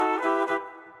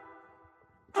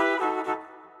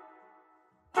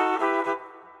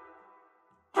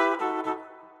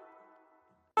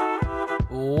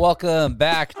Welcome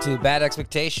back to Bad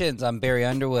Expectations. I'm Barry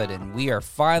Underwood, and we are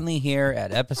finally here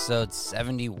at episode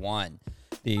 71,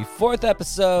 the fourth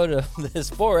episode of this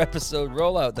four-episode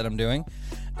rollout that I'm doing,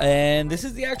 and this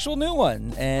is the actual new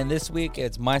one. And this week,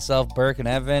 it's myself, Burke, and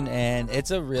Evan, and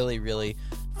it's a really, really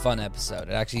fun episode.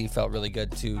 It actually felt really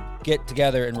good to get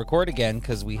together and record again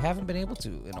because we haven't been able to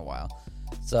in a while.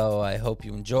 So I hope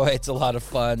you enjoy. It's a lot of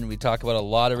fun. We talk about a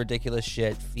lot of ridiculous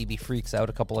shit. Phoebe freaks out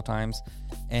a couple of times.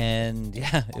 And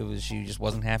yeah, she just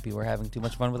wasn't happy we're having too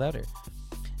much fun without her.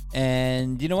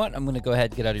 And you know what? I'm going to go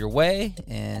ahead and get out of your way.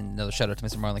 And another shout out to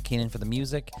Mr. Marlon Keenan for the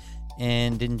music.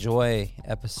 And enjoy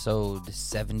episode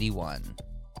 71.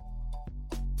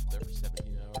 There for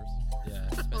 17 hours. Yeah.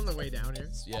 On the way down here.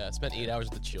 Yeah, I spent 8 hours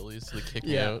at the Chili's. They kicked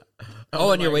me out. Oh,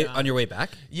 on your way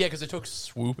back? Yeah, because I took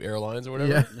Swoop Airlines or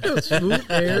whatever. Yeah. Swoop,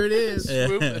 there it is.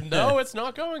 Swoop, no, it's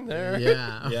not going there.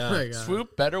 Yeah. Yeah. Oh my God.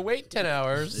 Swoop, better wait 10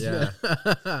 hours. Yeah.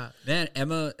 Man,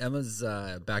 Emma's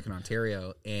back in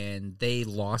Ontario, and they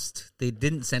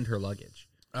didn't send her luggage.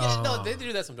 Yeah, no, they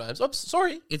do that sometimes. Oops,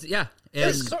 sorry. And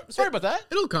Sorry about that.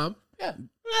 It'll come. Yeah.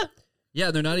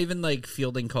 yeah, they're not even like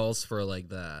fielding calls for like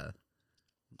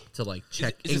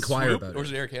check, Is it inquire Swoop, about or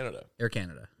is it. it Air Canada? Air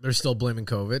Canada. They're still blaming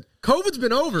COVID. COVID's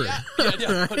been over. Yeah.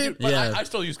 Right? Dude, but Yeah. I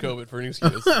still use COVID for an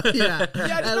excuse. Yeah. Yeah,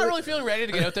 just not really feeling ready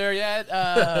to get out there yet.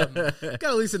 Got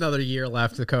at least another year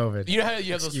left of COVID. You know how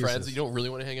you have those Excuses. friends that you don't really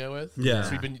want to hang out with? Yeah.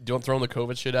 So don't throw the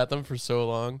COVID shit at them for so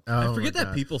long. Oh I forget my that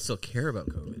God. people still care about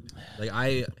COVID. Like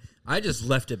I just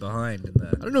left it behind.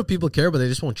 I don't know if people care, but they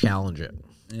just won't challenge it.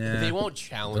 Yeah. They won't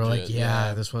challenge They're like, it.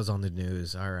 yeah, this was on the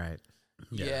news. All right.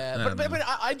 Yeah, I don't but know.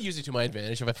 I'd use it to my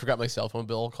advantage. If I forgot my cell phone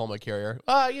bill, I'll call my carrier.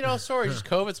 Sorry, just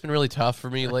COVID's been really tough for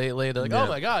me lately. They're like, Yeah. oh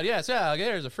my God, yes, yeah,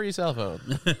 there's a free cell phone.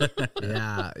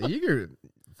 Yeah.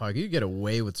 You get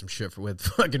away with some shit with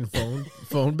fucking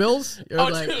phone bills.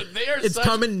 You're like, dude, they are it's such,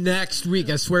 coming next week.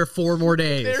 I swear 4 more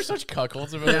days. they're such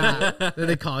cuckolds about it. Yeah. Then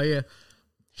they call you.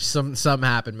 Something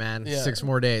happened, man. Yeah. 6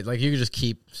 more days. Like, you can just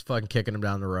keep fucking kicking them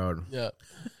down the road. Yeah.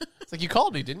 It's like, you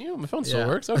called me, didn't you? My phone still Yeah.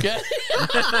 works. Okay.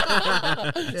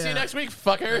 See you next week,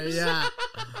 fuckers. Yeah.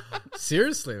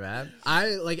 Seriously, man.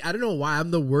 I don't know why I'm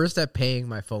the worst at paying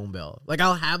my phone bill. Like,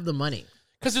 I'll have the money.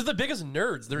 Because they're the biggest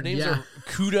nerds. Their names Yeah. are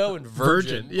Kudo and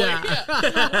Virgin. Yeah.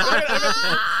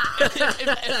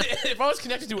 If I was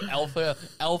connected to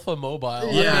Alpha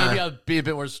Mobile, Yeah. maybe I'd be a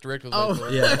bit more strict with my Oh,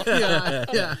 phone. yeah.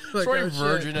 Like, Sorry, oh, shit.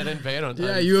 Virgin, I didn't pay it on time.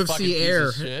 Yeah, you UFC fucking piece of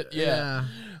Air. shit. Yeah.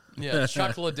 Yeah,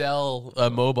 Chuck Liddell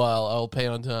Mobile, I'll pay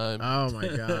on time. Oh, my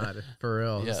God. For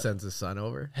real. Yeah. Sends his son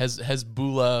over.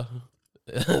 Hezbollah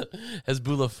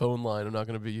phone line, I'm not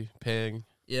going to be paying.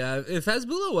 Yeah, if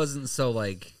Hezbollah wasn't so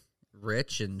like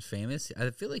rich and famous, I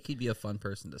feel like he'd be a fun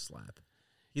person to slap.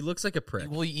 He looks like a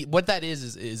prick. Well, what that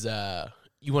is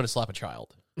you want to slap a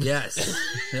child. Yes.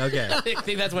 Okay. I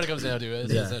think that's what it comes down to,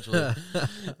 Yeah. essentially.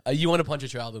 You want to punch a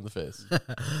child in the face. Maybe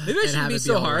I And shouldn't have be it be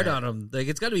so all hard right. on him. Like,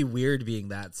 it's got to be weird being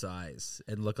that size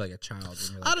and look like a child. When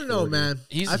you're, like, I don't know, 40. man.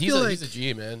 He's I feel like a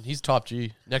G, man. He's top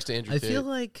G, next to Andrew I Tate. feel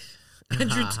like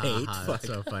Andrew Tate. That's Fuck.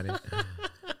 so funny.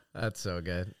 That's so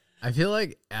good. I feel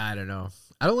like I don't know.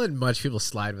 I don't let much people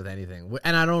slide with anything,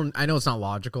 and I know it's not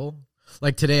logical.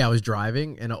 Like today, I was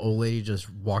driving, and an old lady just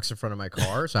walks in front of my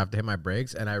car, so I have to hit my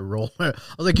brakes, and I roll. I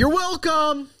was like, "You're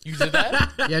welcome." You did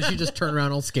that? Yeah, she just turned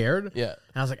around all scared. Yeah.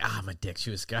 And I was like, I'm a dick. She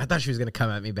was scared. I thought she was going to come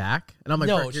at me back. And I'm like,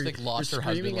 No, "Bert, she, you're, like, lost you're her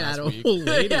husband screaming last at week." old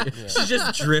lady. Yeah. She's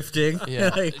just drifting.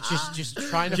 Yeah. Like, just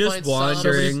trying to just find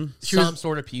wandering. some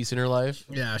sort of peace in her life.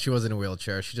 Yeah, she was in a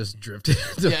wheelchair. She just drifted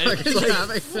into Yeah, fucking it's like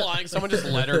traffic. flying. Someone just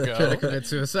let her Trying to go. commit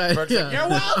suicide. Bert's like, Yeah. you're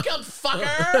welcome,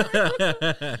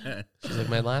 fucker. She's like,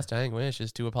 my last dying wish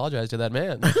is to apologize to that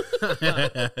man.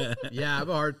 Yeah, I have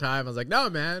a hard time. I was like, no,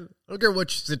 man. I don't care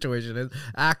what your situation is.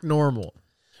 Act normal.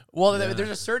 Well, there's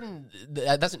a certain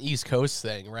that's an East Coast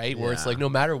thing, right? Where it's Yeah. like no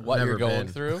matter what Never you're going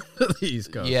been. through, The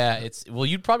East Coast. yeah,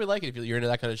 you'd probably like it if you're into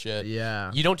that kind of shit.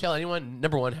 Yeah. You don't tell anyone,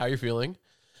 number one, how you're feeling.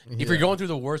 If you're going through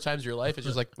the worst times of your life, it's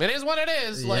just like, it is what it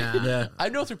is. Like, Yeah. Yeah. I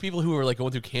know through people who are like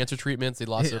going through cancer treatments, they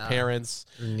lost their Yeah. parents.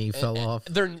 Her knee fell off.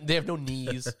 They have no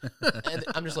knees. And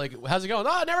I'm just like, how's it going?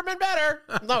 Oh, never been better.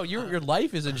 No, your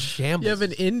life is in shambles. You have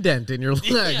an indent in your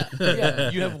leg. yeah, yeah.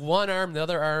 You have one arm, the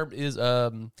other arm is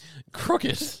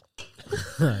crooked.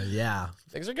 Yeah.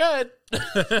 Things are good.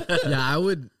 Yeah, I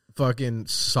would fucking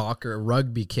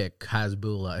rugby kick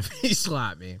Hasbulla if he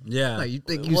slapped me. Yeah. Like, you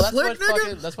think you Well, that's slick, what nigga?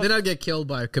 fucking- that's what- Then I'd get killed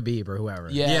by Khabib or whoever.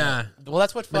 Yeah. Yeah. Well,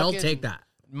 that's what But fucking I'll take that.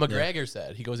 McGregor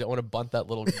said. He goes, I want to bunt that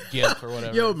little gimp or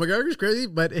whatever. Yo, McGregor's crazy,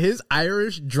 but his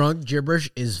Irish drunk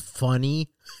gibberish is funny.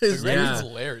 His, McGregor's Yeah.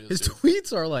 hilarious. his dude.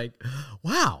 tweets are like,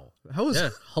 wow, that was Yeah.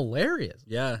 hilarious.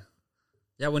 Yeah.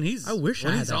 Yeah, when he's I wish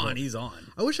when I had he's that on, vote. he's on.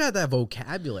 I wish I had that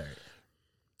vocabulary.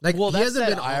 Like, Well, he that's hasn't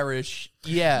that been Irish.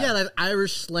 Yeah. Yeah, that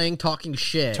Irish slang, talking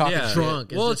shit, Talking Yeah. shit.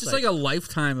 drunk. Well, it's just like a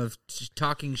lifetime of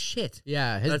talking shit.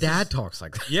 yeah. His that's dad just- talks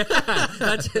like that. Yeah,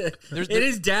 that's it. And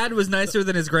his dad was nicer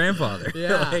than his grandfather.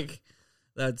 Yeah. Like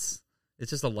it's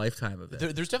just a lifetime of it.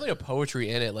 There's definitely a poetry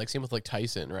in it, like same with like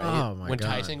Tyson, right? Oh, my when God.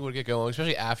 Tyson would get going,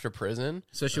 especially after prison.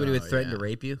 Especially when he would threaten to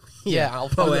rape you. Yeah, I'll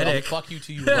Poetic. fuck you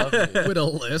till you love me. With a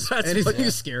lisp, and he's looking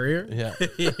scarier.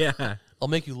 Yeah, Yeah. I'll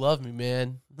make you love me,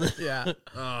 man. Yeah,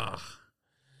 Ugh.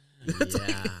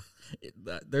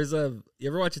 yeah. There's you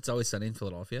ever watch It's Always Sunny in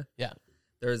Philadelphia? Yeah.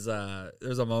 There's a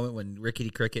moment when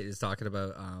Rickety Cricket is talking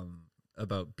about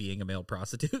being a male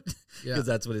prostitute because Yeah.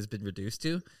 that's what it's been reduced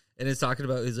to, and he's talking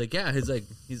about he's like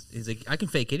I can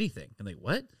fake anything. I'm like,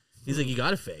 what? He's like, you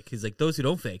gotta fake. He's like, those who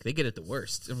don't fake, they get it the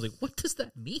worst. And I was like, what does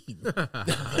that mean?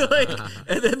 Like,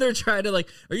 and then they're trying to like,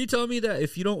 are you telling me that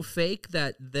if you don't fake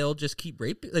that they'll just keep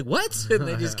raping? Like, what? And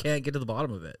they just can't get to the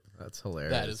bottom of it. That's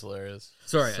hilarious. That is hilarious.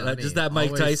 Sorry, Sunny. just that Mike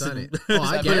Always Tyson. sunny. just Oh,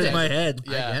 I put get it it. in my head.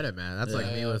 Yeah. I get it, man. That's like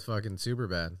Yeah, me yeah. with fucking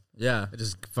Superbad. Yeah. I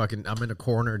just fucking, I'm in a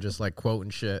corner just like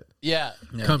quoting shit. Yeah.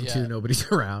 Come Yeah. to, nobody's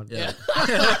around. Yeah.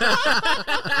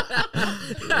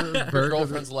 Burger- Her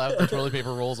girlfriend's left. The toilet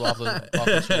paper rolls off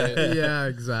the shit. Yeah,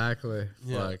 exactly.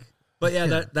 Yeah. Fuck. But yeah,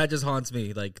 that just haunts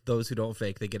me. Like those who don't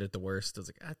fake, they get it the worst. I was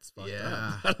like, that's fucked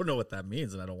Yeah. up. I don't know what that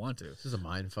means, and I don't want to. This is a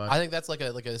mind fuck. I think that's like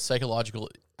a psychological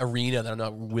arena that I'm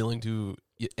not willing to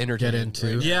entertain. Get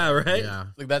into. right? Yeah, right. Yeah.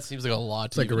 Like that seems like a lot.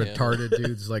 It's like a even handle. retarded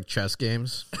dude's like chess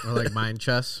games or like mind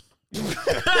chess. just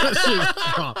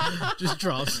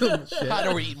drop some shit. How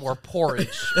do we eat more porridge?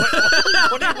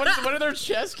 what are their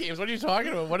chess games? What are you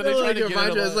talking about? What are they trying Like to a get?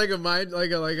 mind, out of it's like a mind,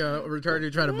 like a retarded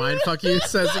dude trying to mind fuck you.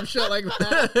 Says some shit like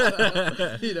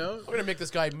that. You know? I'm gonna make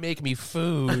this guy make me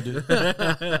food.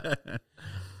 I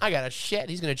got a shit.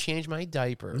 He's gonna change my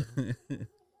diaper.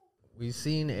 We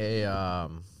seen a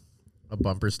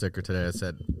bumper sticker today that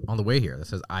said on the way here that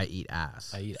says "I eat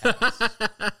ass." I eat ass.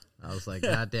 I was like,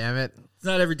 God damn it! It's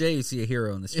not every day you see a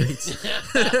hero in the streets.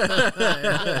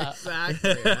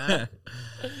 Exactly. man.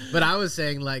 But I was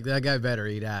saying like that guy better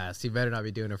eat ass. He better not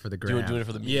be doing it for the gram. doing it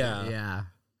for the media. Yeah. Yeah.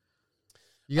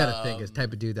 You got to think his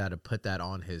type of dude that would put that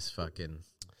on his fucking.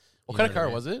 What kind of car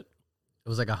was it? It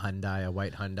was like a Hyundai, a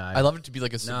white Hyundai. I love it to be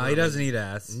like a. No, Suburban. he doesn't eat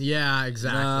ass. Yeah, No,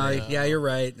 exactly. yeah, you're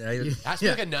right. Has to be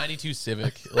like a '92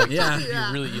 Civic. Like, Yeah.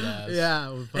 you really eat ass.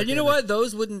 Yeah. And you know what?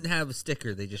 Those wouldn't have a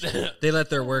sticker. They just they let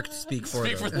their work speak for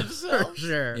Speak them. for themselves.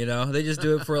 Sure. You know, they just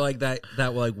do it for like that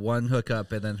like one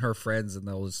hookup, and then her friends, and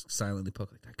they'll just silently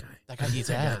poke like that guy. That guy eats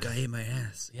ass. That guy ate my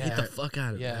ass. Yeah. Eat the fuck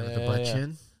out of it. Yeah, With the butt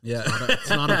chin. Yeah. It's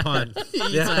not a pun.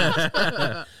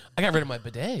 Yeah. I got rid of my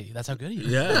bidet. That's how good he is.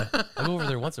 Yeah. I go over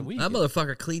there once a week. That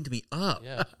motherfucker cleaned me up.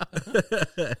 Yeah.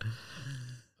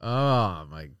 Oh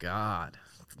my god.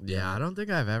 Yeah, I don't think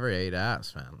I've ever ate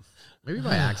ass, man. Maybe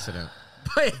by accident.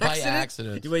 By By accident?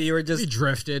 accident. Wait, you were We just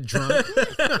drifted drunk.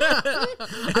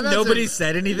 nobody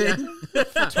said anything.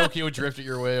 Tokyo drifted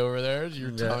your way over there. Your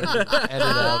tongue ended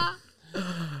up.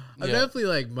 I've definitely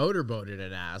like motorboated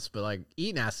an ass, but like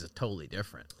eating ass is totally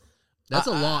different. That's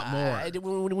a lot more.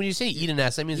 When you say eat an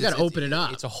ass, that means You gotta open it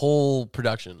up. It's a whole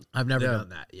production. I've never Yeah. done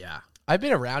that. Yeah. I've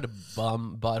been around a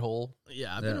bum butthole.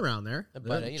 Yeah, I've been around there.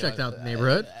 But, you Checked know, out the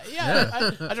neighborhood.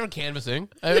 I done canvassing.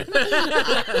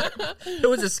 It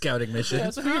was a scouting mission. Yeah,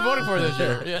 so who are you voting for this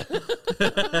year? Yeah.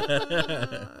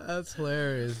 That's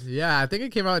hilarious. Yeah, I think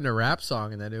it came out in a rap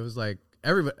song, and then it was like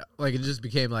everybody, like it just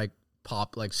became like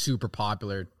pop, like super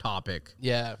popular topic.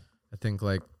 Yeah. I think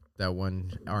like that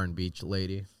one R&B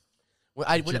lady, When,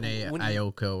 Janae when,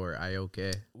 Ioko or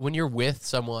Ioke. when you're with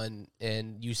someone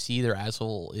and you see their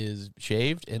asshole is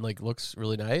shaved and like looks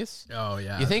really nice, Oh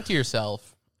yeah, you think to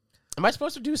yourself, "Am I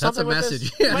supposed to do something a with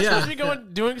message. this? Am I Yeah. supposed to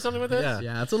be doing something with this?" Yeah.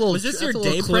 Yeah, it's a little. Was this your that's a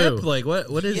little day clue. prep? Like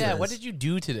what is Yeah. this? What did you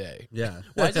do today? Yeah.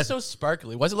 Why is it so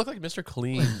sparkly? Why does it look like Mr.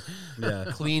 Clean? Yeah.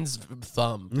 Clean's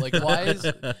thumb. Like why is?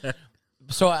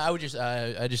 So I would just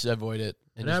I just avoid it.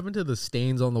 And What just, happened to the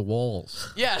stains on the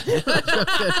walls? yeah.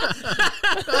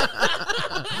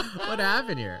 What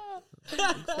happened here?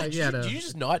 Like, yeah, Do you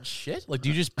just not shit? Like do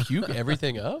you just puke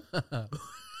everything up?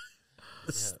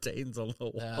 The stains on the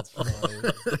wall. That's funny.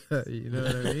 you know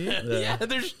what I mean? Yeah,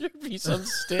 there should be some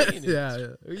stain. Yeah,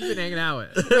 who you been hanging out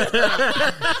with?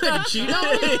 Cheeto?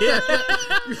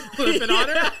 You flipping on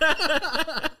her?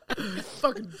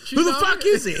 Fucking Cheeto? Who the fuck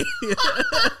is he?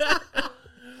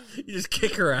 You just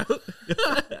kick her out.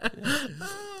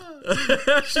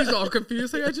 She's all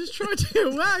confused. Like, I just tried to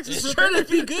get waxed. Just trying to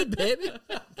be good, baby.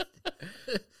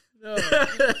 No.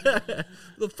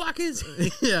 The fuck is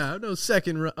he? Yeah, no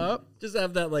second up. Just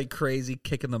have that like crazy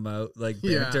kicking them out, like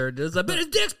Yeah. banter. Just, I bet his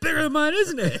dick's bigger than mine,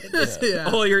 isn't it? Yeah.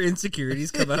 All your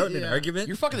insecurities come out in an Yeah. argument.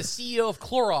 You're fucking the CEO of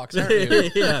Clorox, aren't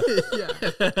you? Yeah.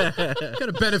 What kind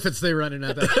of benefits they running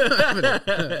at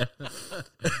that?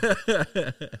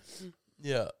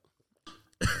 Yeah.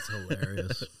 That's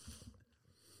hilarious.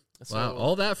 Wow,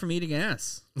 all that from eating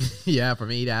ass. Yeah,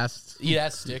 from Eat Ass. Eat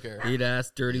ass sticker. Eat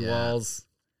ass, dirty Yeah. walls.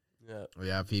 Yeah.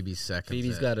 Yeah, Phoebe's second.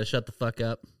 Phoebe's got to shut the fuck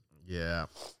up. Yeah.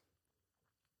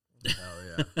 Hell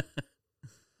yeah.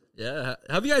 Yeah.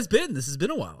 How have you guys been? This has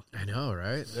been a while. I know,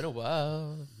 right? Been a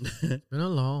while. Been a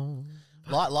long.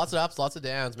 Lots of ups, lots of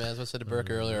downs, man. As I said to Burke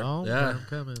earlier. long Yeah. time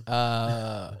coming.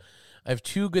 I have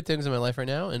two good things in my life right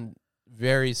now, and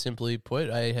very simply put,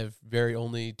 I have very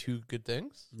only two good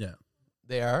things. Yeah.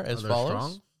 They are as they're follows.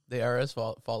 strong? They are as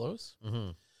follows.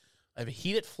 Mm-hmm. I have a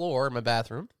heated floor in my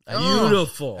bathroom.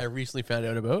 Beautiful. I recently found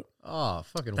out about. Oh,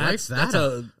 fucking That's wipe that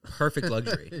up. a perfect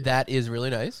luxury. That is really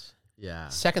nice. Yeah.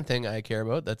 Second thing I care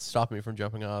about that's stopping me from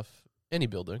jumping off any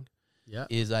building Yeah.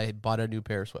 is I bought a new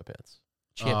pair of sweatpants.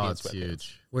 Oh, Champion it's sweatpants.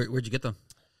 huge. Where'd you get them?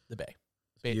 The Bay.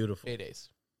 Beautiful. Bay days.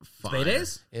 Bay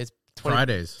days? It's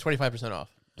Fridays. 25% off.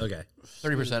 Okay.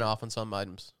 30% off on some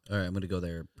items. All right, I'm going to go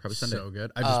there probably Sunday. So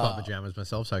good. I just bought pajamas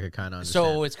myself, so I could kind of understand.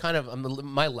 So it's kind of I'm in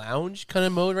my lounge kind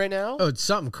of mode right now. Oh, it's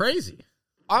something crazy.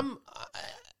 I'm,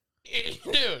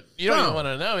 dude. You don't Bro. even want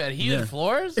to know, man. Heated Yeah.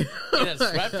 floors in a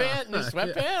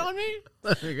sweatpant on me.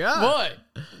 There you go. Boy,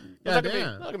 not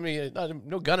Goddamn. gonna be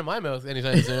no gun in my mouth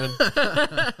anytime soon.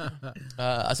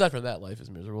 Aside from that, life is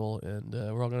miserable, and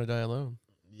we're all gonna die alone.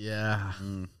 Yeah.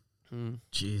 Mm.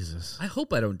 Jesus. I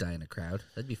hope I don't die in a crowd.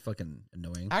 That'd be fucking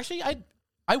annoying. Actually,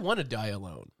 I want to die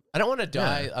alone. I don't want to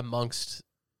die amongst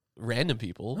random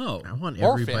people. No. I want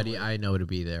Or everybody family. I know to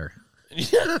be there.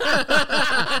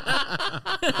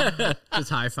 Just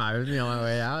high fiving me on my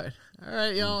way out. All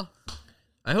right, y'all.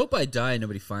 I hope I die and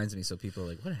nobody finds me so people are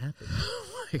like, what happened?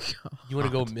 Oh my God. You want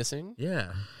to go missing?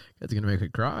 Yeah. That's going to make me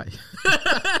cry.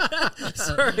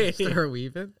 Sorry. Start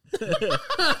weeping.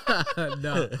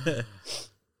 No.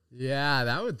 Yeah,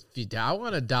 that would be. I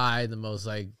want to die the most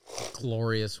like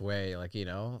glorious way, like Eat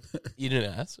an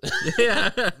ass. Yeah.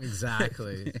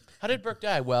 Exactly. How did Burke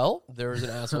die? Well, there was an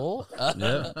asshole.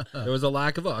 Yeah. There was a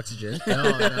lack of oxygen. No.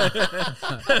 You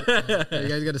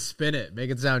guys got to spin it, make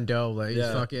it sound dope. Like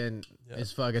Yeah.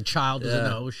 his fucking child was in Yeah.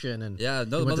 the ocean, and Yeah,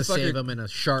 no, he went to motherfucker- save him, and a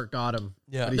shark got him.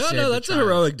 Yeah. But he No, saved no, the that's a child.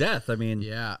 heroic death. I mean,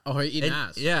 Yeah. Oh, he eating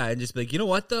and- ass. yeah, and just be like, you know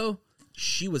what though?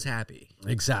 She was happy.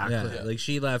 Exactly. Yeah, like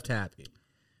she left happy.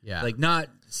 Yeah. Like not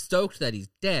stoked that he's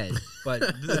dead,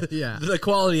 but Yeah. the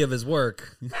quality of his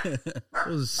work. It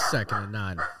was second to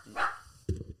none.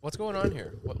 What's going on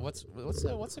here? What's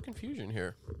the confusion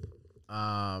here?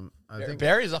 I think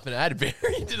Barry's up and at it.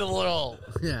 Barry did a little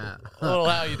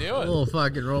how you a doing? little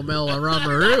fucking Romel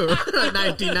Ramaru,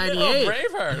 1998.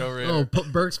 Braveheart over here. Oh,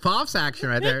 Burke's Pops action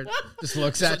right there. Just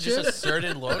looks at you. Just a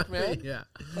certain look, man. Yeah.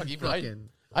 Fuck, even Fucking,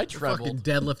 I fucking trembled.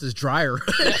 deadlift his dryer.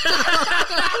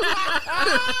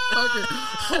 Fucking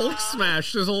Hulk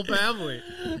smashed his whole family.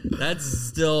 That's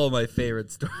still my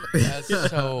favorite story. That's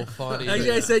so funny.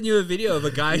 Actually, I sent you a video of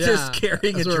a guy just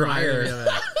carrying a That's what reminded dryer. me of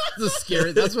it. This is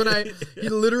scary. That's when he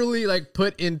literally like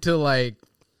put into like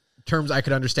terms I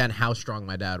could understand how strong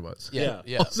my dad was. Yeah.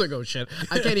 I was like, oh shit,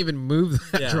 I can't even move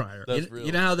that Yeah. dryer. That's You, real.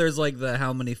 you know how there's like the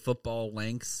how many football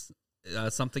lengths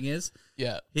something is?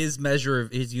 Yeah. His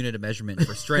unit of measurement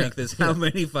for strength is how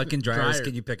many fucking dryers Dryer.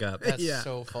 can you pick up? That's Yeah.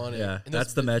 so funny. Yeah, And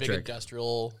that's the big metric.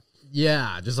 industrial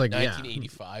Yeah, just like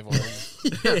 1985 ones.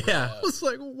 Yeah. I was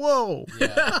like, whoa.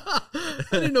 Yeah. I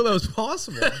didn't know that was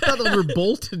possible. I thought that we were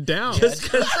bolted down.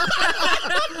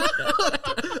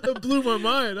 That blew my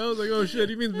mind. I was like, oh shit,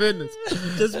 he means business.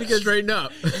 Just because Straighten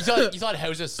up. You thought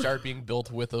houses start being built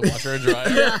with a washer and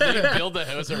dryer. They build the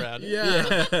house around it.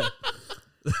 Yeah.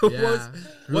 what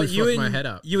Really you fucked and my head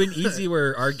up. you and Easy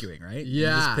were arguing, right? You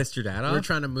Yeah. just pissed your dad We off. were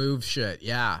trying to move shit.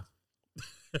 Yeah.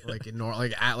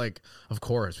 Of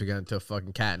course, we got into a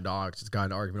fucking cat and dogs. Just got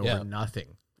into an argument Yeah. over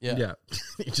nothing. Yeah. yeah,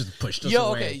 He just pushed us Yo,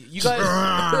 away. okay. You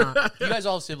guys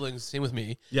all have siblings. Same with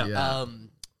me. yeah, Yeah.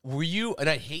 Were you? And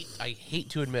I hate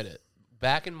to admit it.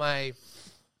 Back in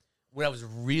when I was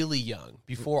really young,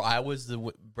 before I was the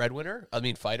breadwinner,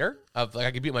 fighter of like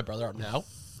I could beat my brother up now.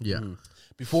 Yeah.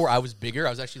 Before I was bigger, I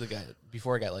was actually the guy.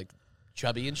 Before I got like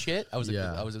chubby and shit, I was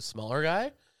a smaller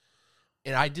guy,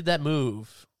 and I did that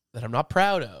move that I'm not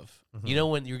proud of. Mm-hmm. You know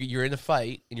when you're in a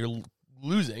fight and you're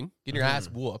losing, getting your ass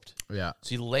whooped. Yeah.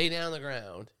 So you lay down on the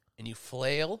ground and you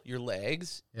flail your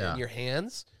legs Yeah. and your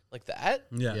hands like that.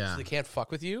 yeah, Yeah. So they can't fuck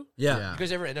with you. yeah. Yeah. You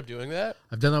guys ever end up doing that?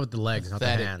 I've done that with the legs, not the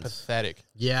Pathetic. hands. Pathetic.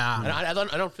 Yeah. And I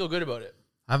don't feel good about it.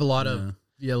 I have a lot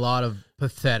of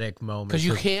pathetic moments Because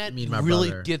you with can't me and my really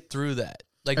brother. get through that.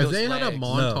 Like If those they had a legs.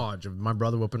 montage of my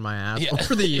brother whooping my ass Yeah.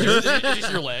 over the years,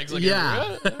 Just your legs. Like,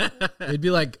 yeah, it'd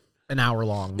be like an hour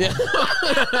long. Yeah.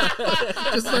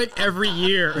 Just like every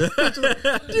year.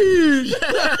 Dude.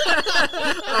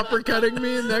 Uppercutting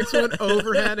me, and next one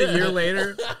overhand a year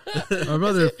later. My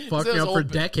brother fucked me those up for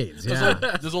old- decades. This Yeah.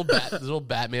 this little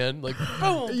Batman, like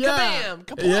boom, Yeah. kabam,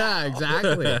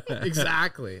 kablam. Yeah,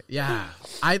 exactly. Yeah.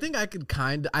 I think I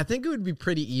think it would be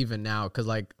pretty even now because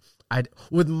like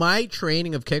with my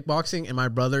training of kickboxing and my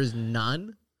brother's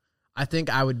none, I think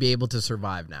I would be able to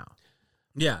survive now.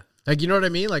 Yeah. Like, you know what I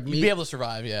mean? Like You'd me. be able to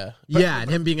survive, yeah. Yeah, and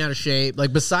him being out of shape.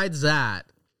 Like, besides that,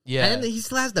 Yeah. and he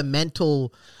still has the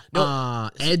mental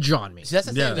edge on me. See, that's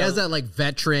the Yeah. thing. He has though. that like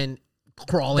veteran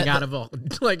crawling out of a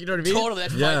like, you know what I mean? Totally.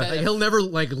 That, Yeah. Like, he'll never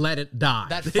like let it die.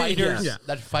 that fighter's Yeah.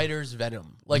 that fighter's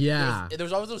venom. Like Yeah.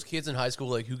 there's always those kids in high school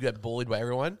like who get bullied by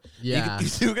everyone. Yeah.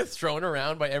 Who get thrown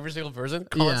around by every single person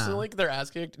constantly. Their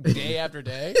ass kicked day after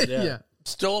day. Yeah.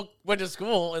 Still went to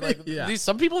school and like Yeah.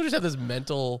 some people just have this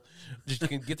mental, just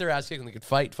can get their ass kicked and they can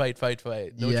fight.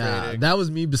 No Yeah, training. that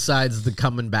was me. Besides the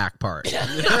coming back part,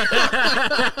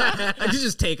 I could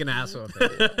just take an ass off.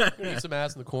 Eat some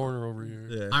ass in the corner over here.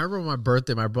 Yeah. I remember my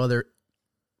birthday. My brother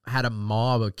had a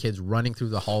mob of kids running through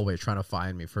the hallway trying to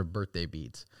find me for birthday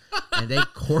beats, and they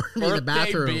cornered me in the Birthday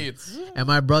bathroom. beats. And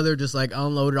my brother just like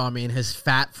unloaded on me, and his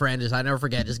fat friend I never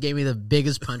forget, just gave me the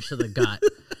biggest punch to the gut,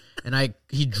 and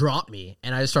he dropped me,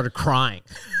 and I just started crying.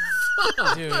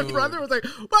 Dude. My brother was like,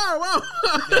 "Wow,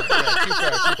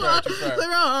 Too far. Like,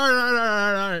 oh,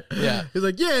 all right. Yeah. He's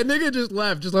like, yeah, nigga just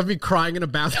left me crying in a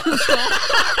bathroom stall.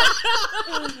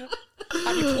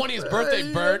 Happy 20th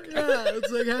birthday, Burke. Yeah, it's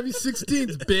like, happy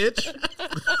 16th, bitch.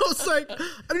 I was like,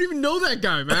 I don't even know that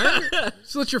guy, man.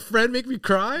 Just let your friend make me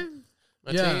cry?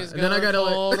 Yeah, Tea's and then I gonna gotta,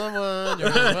 like- call the one.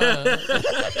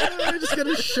 I just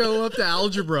gotta show up to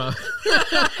algebra.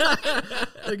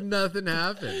 Like nothing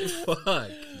happened. Fuck.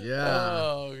 Yeah.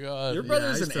 Oh god. Your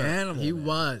brother's I an used to- animal. He man.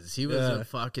 was. He was Yeah. a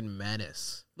fucking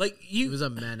menace. Like He you was a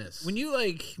menace. when you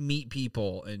like meet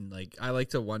people and like I like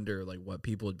to wonder like what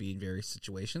people would be in various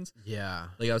situations. Yeah.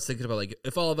 Like I was thinking about like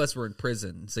if all of us were in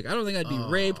prison, it's like I don't think I'd be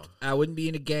raped. I wouldn't be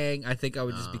in a gang. I think I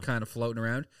would just be kind of floating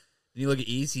around. And you look at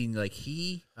Easy and like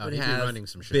he would he'd be have running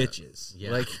some shit. bitches.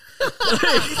 Yeah. Like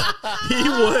he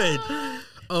would.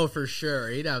 Oh, for sure.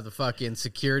 He'd have the fucking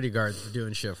security guards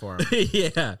doing shit for him.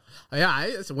 Yeah.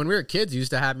 Yeah, so when we were kids, he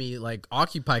used to have me like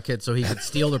occupy kids so he could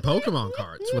steal their Pokemon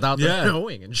cards without them Yeah.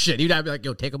 knowing and shit. He'd have me like,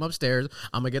 "Yo, take them upstairs.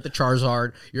 I'm gonna get the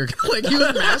Charizard." You're like, he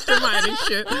was masterminding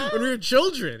shit when we were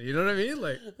children. You know what I mean?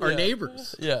 Like our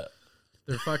neighbors, Yeah.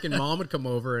 their fucking mom would come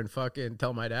over and fucking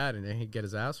tell my dad, and then he'd get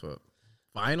his ass whooped.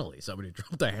 Finally, somebody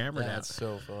dropped a hammer down. That's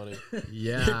so funny.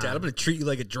 Yeah, Dad, I'm gonna treat you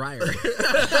like a dryer.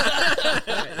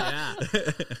 yeah,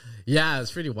 yeah.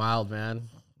 It's pretty wild, man.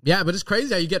 Yeah, but it's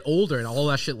crazy how you get older and all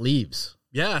that shit leaves.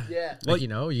 yeah. Yeah. Like, you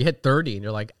know, you hit 30 and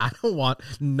you're like, I don't want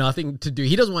nothing to do.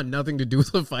 He doesn't want nothing to do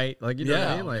with the fight. Like, you know what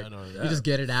Yeah. I mean? Like, No, you just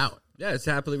get it out. Yeah, it's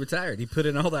happily retired. He put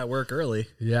in all that work early.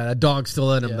 Yeah, that dog's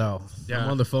still in him, though. Yeah.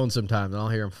 I'm on the phone sometimes and I'll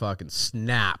hear him fucking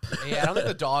snap. Yeah, I don't think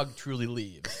the dog truly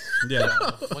leaves. Yeah.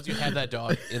 Once you have that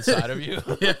dog inside of you.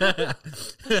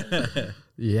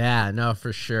 Yeah, no,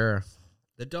 for sure.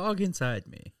 The dog inside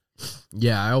me.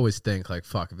 Yeah, I always think, like,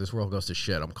 fuck, if this world goes to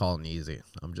shit, I'm calling Easy.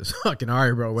 I'm just fucking, all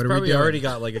right, bro, what are we Probably doing? already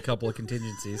got like a couple of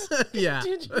contingencies. Yeah.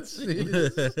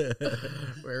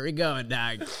 Where are we going,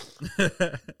 dog?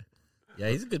 Yeah,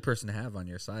 he's a good person to have on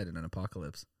your side in an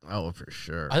apocalypse. Oh, for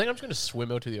sure. I think I'm just gonna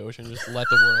swim out to the ocean, just let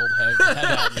the world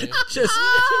have at me.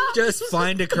 Just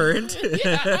find a current.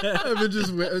 I've been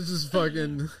just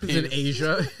fucking it's in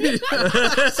Asia.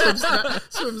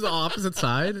 Swims the opposite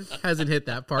side. Hasn't hit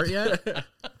that part yet.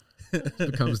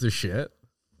 Becomes the shit.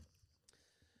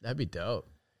 That'd be dope.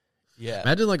 Yeah.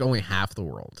 Imagine like only half the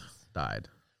world died.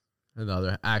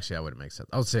 Actually, that wouldn't make sense.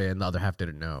 I would say another half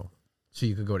didn't know. So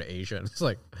you could go to Asia and it's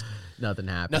like nothing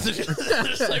happened. Nothing.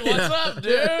 Just like, what's up,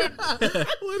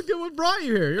 dude? What brought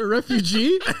you here? You're a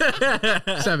refugee?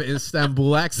 Just have an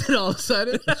Istanbul accent all of a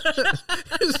sudden.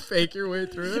 Just fake your way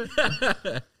through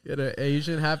it. Get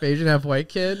an half Asian, half white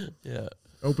kid. Yeah.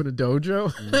 Open a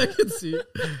dojo. I can see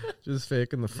just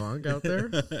faking the funk out there.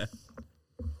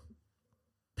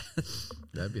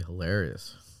 That'd be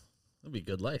hilarious. That'd be a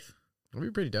good life. That'd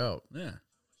be pretty dope. Yeah.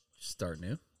 Just start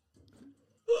new.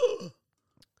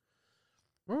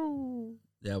 Woo.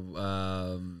 Yeah.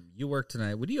 You work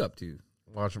tonight. What are you up to?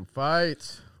 Watch them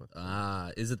fight.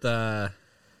 Is it the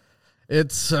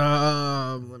It's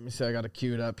let me see, I got it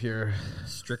queued up here.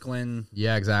 Strickland?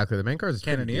 Yeah, exactly. The main card is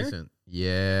pretty Cannoneer? decent.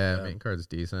 Yeah, main card is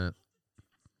decent.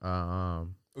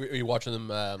 Are you watching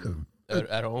them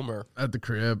at home or? At the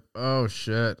crib. Oh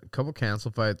shit. A couple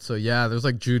cancel fights. So yeah, there's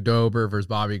like Drew Dober versus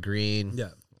Bobby Green. Yeah.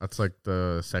 That's like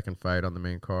the second fight on the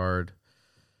main card.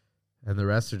 And the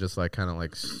rest are just like kind of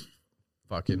like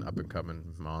fucking up and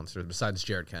coming monsters. Besides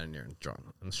Jared Cannonier and John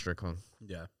and Strickland.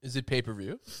 Yeah. Is it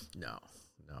pay-per-view? No.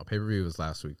 Pay-per-view was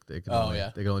last week. They can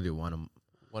they can only do one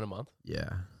One a month? Yeah.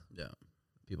 Yeah.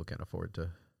 People can't afford to.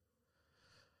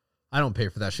 I don't pay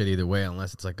for that shit either way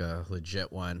unless it's like a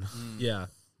legit one. Yeah.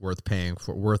 Worth paying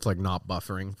for, worth like not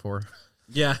buffering for.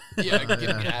 Yeah. Yeah,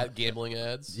 getting gambling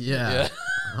ads. Yeah.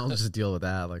 I'll just deal with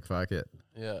that. Like, fuck it.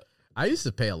 Yeah. I used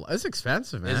to pay a lot. It's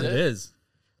expensive, man. Is It is.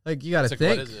 Like, you got to It's like,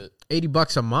 think what is it?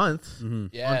 $80 a month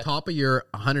Yeah. on top of your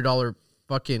 $100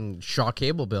 fucking Shaw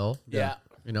cable bill. Yeah.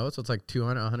 You know, so it's like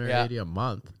 200, 180 a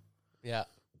month. Yeah.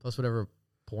 Plus whatever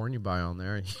porn you buy on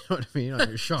there. You know what I mean? On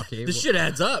your Shaw cable. This shit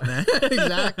adds up, man.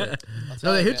 Exactly.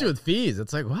 No, they you, hit you man. with fees.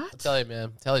 It's like, what? Tell you,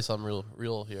 man. Tell you something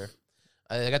real here.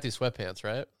 I got these sweatpants,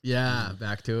 right? Yeah,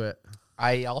 back to it.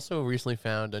 I also recently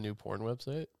found a new porn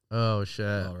website. Oh, shit.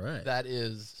 All right. That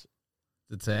is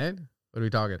Insane? What are we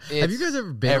talking? Have you guys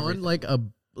ever been everything. on like a,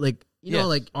 like, you know,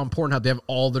 like on Pornhub, they have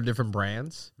all their different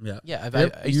brands? Yeah.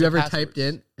 yeah. You ever typed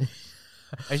in? I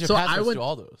used to So I passwords went- to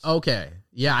all those. Okay.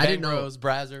 Yeah, I didn't know. Bang Bros,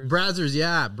 Brazzers. Brazzers,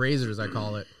 yeah. Brazers, I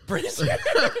call it.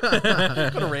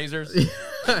 Brazzers. Go to Razors.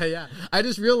 Yeah. I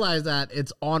just realized that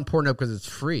it's on Pornhub because it's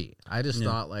free. I just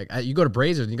thought, like, you go to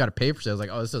Brazers and you got to pay for it. I was like,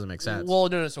 oh, this doesn't make sense. Well,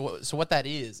 no. So what that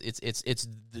is? It's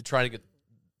trying to get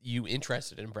you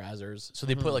interested in Brazzers. So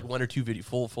they put like one or two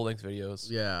full length videos.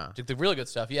 Yeah. The really good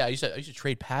stuff. Yeah, I used to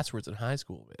trade passwords in high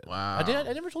school, man. Wow.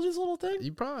 I never told you this little thing.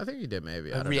 You probably, I think you did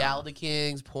maybe. I don't know. Reality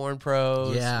Kings, Porn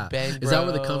Pros, Yeah. Bang Is that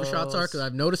where the cum Bros. shots are? Because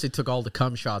I've noticed they took all the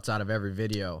cum shots out of every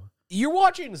video. You're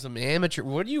watching some amateur.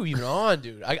 What are you even on,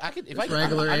 dude? I could if I Just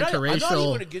regular I'm not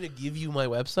interracial- even gonna give you my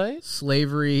website.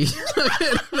 Slavery.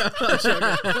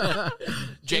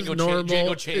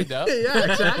 Django chained up.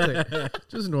 Yeah, exactly.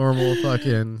 Just normal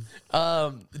fucking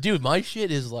Dude, my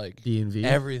shit is like D&V.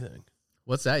 everything.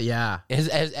 What's that? Yeah. As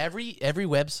every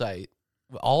website,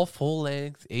 all full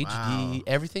length, HD, Wow.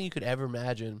 everything you could ever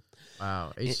imagine.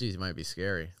 Wow. HGs might be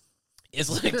scary. It's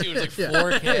like, dude, it's like Yeah.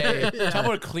 4K. Talk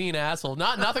about a clean asshole.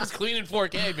 Nothing's clean in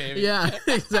 4K, baby. Yeah,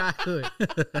 exactly.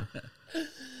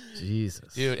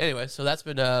 Jesus. Dude, anyway, so that's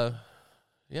been back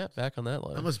on that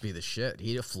line. That must be the shit.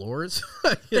 Heated floors?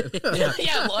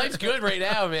 yeah, life's good right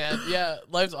now, man. Yeah,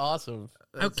 life's awesome.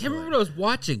 I can't remember what I was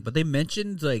watching, but they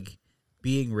mentioned like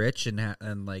being rich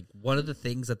and like one of the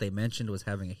things that they mentioned was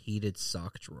having a heated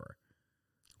sock drawer.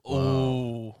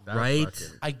 Oh, That's Right?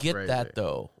 fucking I get crazy. that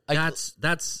though. That's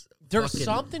There's fucking-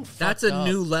 something That's fucked a up.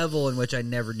 new level in which I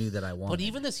never knew that I wanted. But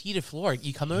even this heated floor,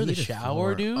 you come out of the Heated shower,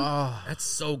 floor. dude. Oh, that's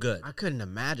so good. I couldn't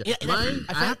imagine. Yeah, and Mine,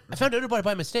 I found out about it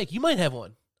by mistake. You might have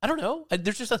one. I don't know.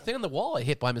 There's just a thing on the wall I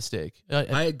hit by mistake.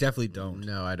 I definitely don't.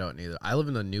 no, I don't either. I live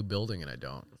in a new building and I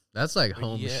don't. That's like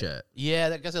home yeah. shit. Yeah,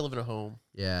 I guess I live in a home.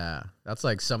 Yeah. That's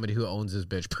like somebody who owns his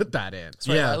bitch put that in.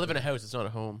 Sorry, Yeah. I live in a house. It's not a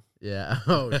home. Yeah.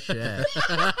 Oh, shit.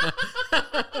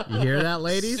 You hear that,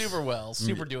 ladies? Super well.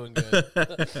 Super doing good.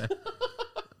 It's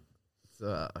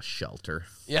a shelter.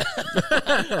 Yeah.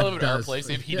 I live in our does. place.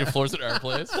 They have heated floors at our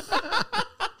place.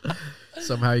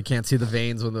 Somehow you can't see the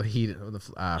veins when the heat. When the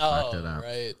fucked it up.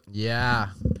 Right. Yeah.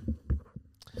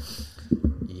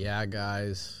 Yeah,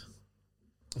 guys.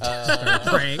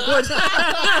 Prank.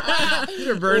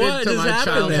 Reverted What to is my happening?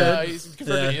 childhood. Yeah, he's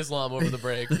converted to Islam over the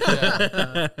break.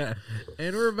 Yeah.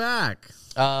 And we're back.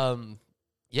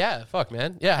 Yeah, fuck,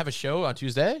 man. Yeah, I have a show on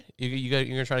Tuesday. You're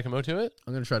gonna try to come out to it?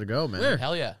 I'm gonna try to go, man. Where?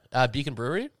 Hell yeah. Beacon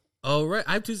Brewery. Oh right,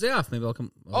 I have Tuesday off. Maybe I'll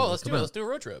come. Let's do come it. out. Let's do a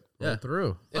road trip. Roll Yeah.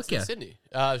 through. It's Fuck yeah. in Sydney.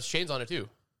 Shane's on it too.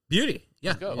 Beauty.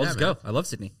 Yeah, go. let's Yeah, go. I love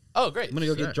Sydney. Oh, great. I'm gonna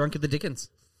go Sick. get drunk at the Dickens.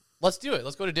 Let's do it.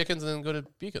 Let's go to Dickens and then go to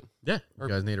Beacon. Yeah. You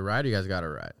guys need a ride? You guys got a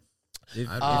ride? If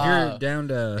I'd- you're down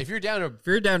to If you're down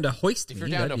to hoist if me, you're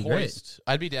down to that'd be great. hoist,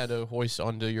 I'd be down to hoist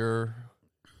onto your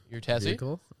Tessie.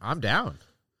 Vehicle? I'm down.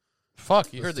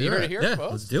 Fuck, you heard do it it. here, Yeah,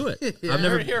 folks. let's do it. Yeah. I've You heard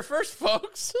never. it here first,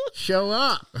 folks. Show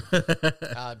up.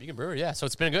 Beacon Brewery, yeah. So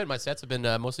it's been good. My sets have been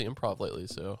mostly improv lately,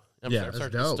 so I'm Yeah, that's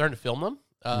dope. starting to film them.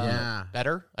 Yeah.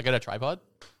 Better. I got a tripod.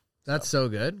 That's so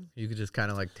good. You could just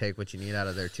kind of like take what you need out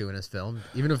of there too in his film,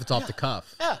 even if it's off the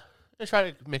cuff. Yeah. I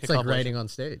try to make It's a like compilation. writing on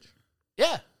stage.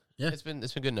 Yeah. Yeah. It's been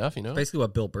good enough, you know. Basically,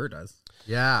 what Bill Burr does.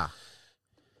 Yeah,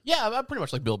 Yeah, I'm pretty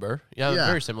much like Bill Burr. Yeah, Yeah.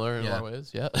 very similar in a Yeah. lot of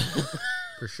ways. Yeah.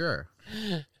 for sure.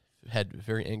 Had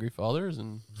very angry fathers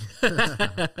and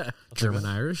German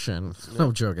Irish and no,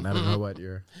 I'm joking. I don't know what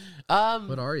you're.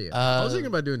 What are you? I was thinking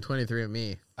about doing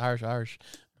 23andMe. Irish.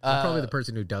 I'm probably the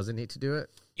person who doesn't need to do it.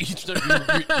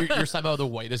 You're somehow the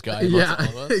whitest guy amongst all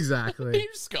of Yeah, us. exactly.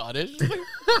 You're Scottish.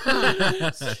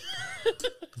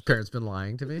 Parents been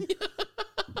lying to me.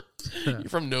 You're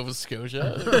from Nova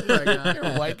Scotia. my God. You're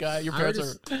a white guy. Your parents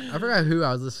are. I forgot who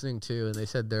I was listening to, and they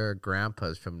said their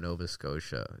grandpa's from Nova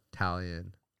Scotia,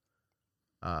 Italian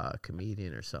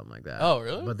comedian or something like that. Oh,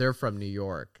 really? But they're from New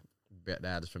York.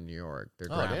 Dad's from New York. Their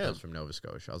Oh, grandpa's damn. from Nova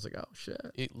Scotia. I was like, oh shit.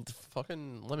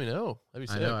 Fucking let me know. That'd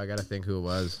be I sick. know. I gotta think who it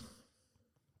was.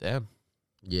 Damn.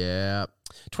 Yeah.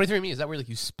 23andMe, is that where like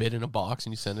you spit in a box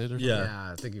and you send it or something? Yeah.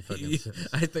 Yeah. I think you fucking.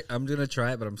 I think I'm gonna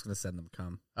try it, but I'm just gonna send them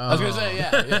cum. I was gonna say,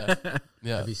 yeah. That'd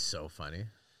Yeah. be so funny.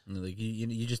 And like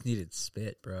you just needed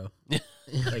spit, bro.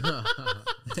 like,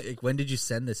 like, when did you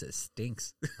send this? It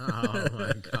stinks. Oh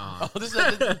my god. Oh, this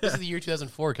is the year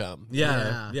 2004 come.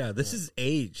 Yeah. This is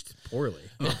aged poorly.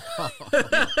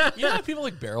 Yeah, people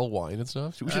like barrel wine and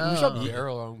stuff. We should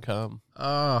barrel our own cum.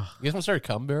 Oh, You guys want to start a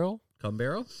cum barrel? Cum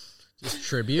barrel? just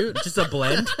tribute. Just a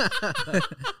blend.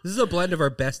 This is a blend of our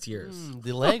best years.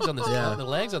 The legs on this Yeah. the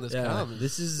legs on this Yeah, cum.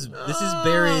 this is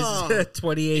Barry's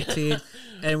 2018,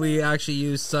 and we actually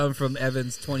used some from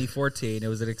Evan's 2014. It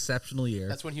was an exceptional year.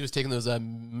 That's when he was taking those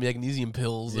magnesium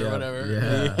pills or Yeah.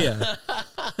 whatever.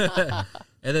 Yeah.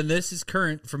 And then this is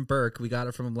current from Burke. We got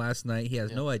it from him last night. He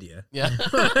has no idea. Yeah.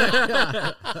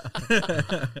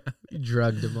 You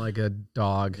drugged him like a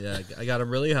dog. Yeah, I got him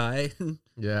really high and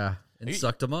Yeah.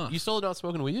 sucked him off. You still not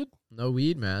smoking weed? No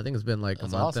weed, man. I think it's been like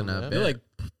That's a month awesome, and a man. bit. You're like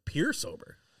pure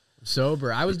sober.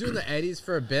 Sober. I was doing the Eddies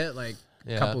for a bit, like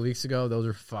Yeah. a couple weeks ago. Those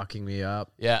are fucking me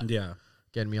up, Yeah. Yeah.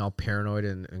 getting me all paranoid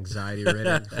and anxiety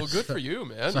ridden. Well, good for you,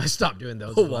 man. So I stopped doing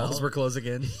those. The as well. walls were closing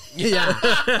in. Yeah.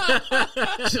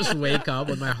 Just wake up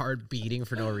with my heart beating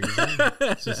for no reason.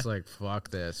 It's just like, fuck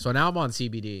this. So now I'm on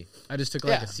CBD. I just took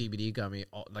like Yeah. a CBD gummy,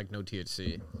 like no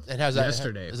THC. And how's that?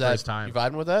 Yesterday, Is that first time. You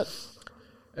vibing with that?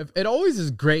 It always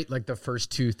is great like the first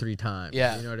 2-3 times.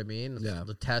 Yeah. You know what I mean? Yeah.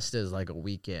 The test is like a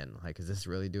weekend. Like, is this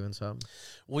really doing something?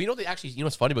 Well, you know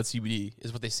what's funny about CBD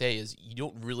is what they say is you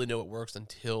don't really know it works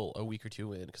until a week or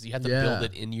two in because you have to Yeah.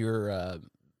 build it in your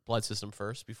blood system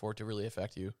first before it to really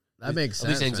affect you. That makes At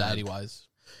sense. least anxiety man. wise.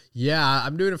 Yeah,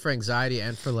 I'm doing it for anxiety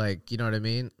and for like, you know what I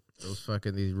mean? Those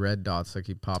fucking these red dots that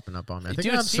keep popping up on me. I think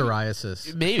Dude, I have see-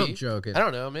 pseoriasis. Maybe. I'm joking. I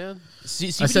don't know, man. I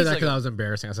said that like because I was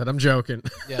embarrassing. I said I'm joking.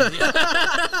 yeah.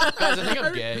 Guys, I think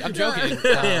I'm gay. I'm joking.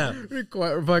 Yeah.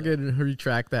 Fucking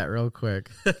retract that real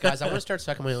quick. Guys, I want to start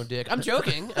sucking my own dick. I'm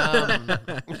joking.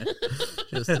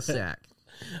 Just a sec.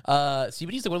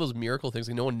 CBD is like one of those miracle things.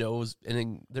 Like no one knows, and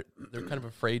then they're kind of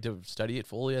afraid to study it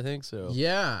fully. I think so.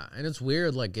 Yeah, and it's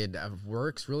weird. Like it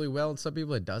works really well on some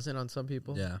people. It doesn't on some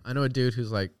people. Yeah. I know a dude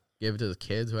who's like gave it to his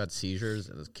kids who had seizures,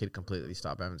 and his kid completely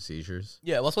stopped having seizures.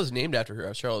 Yeah, well, that's what's named after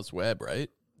her, Charlotte's Web, right?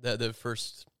 The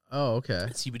first Oh, okay.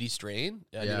 CBD strain.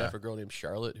 Yeah, named after a girl named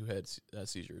Charlotte who had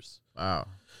seizures. Wow.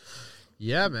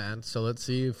 Yeah, man. So let's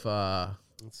see if Let's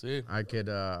see. I could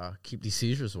keep these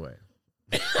seizures away.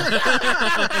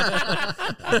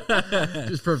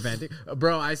 Just preventing.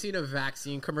 Bro, I seen a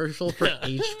vaccine commercial for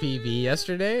HPV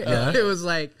yesterday. It was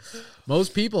like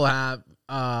most people have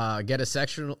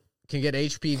can get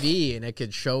HPV and it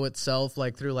could show itself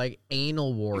like through like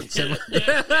anal warts and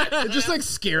it's just like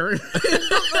scary.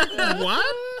 What?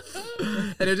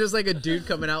 And it's just like a dude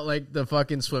coming out like the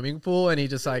fucking swimming pool and he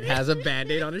just like has a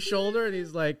band-aid on his shoulder and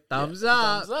he's like thumbs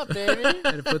up. Thumbs up, baby.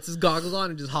 And it puts his goggles on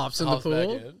and just hops in the Hops back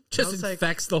pool. in. Just I was like-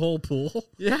 infects the whole pool.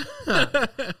 Yeah.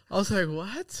 I was like,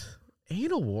 what?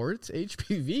 Anal warts?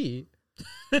 HPV?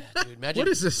 Dude, imagine. What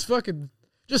is this fucking...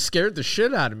 Just scared the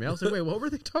shit out of me. I was like, wait, what were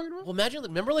they talking about? Well, imagine.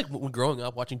 Remember, like when growing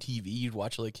up watching TV, you'd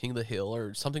watch like King of the Hill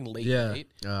or something late night.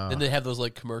 Then they have those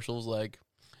like commercials like,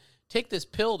 "Take this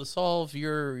pill to solve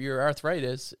your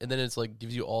arthritis," and then it's like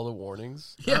gives you all the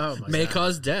warnings. Yeah, Oh my may God.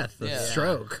 cause death, a Yeah.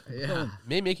 stroke. Yeah.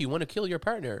 May make you want to kill your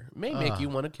partner. May make you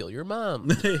want to kill your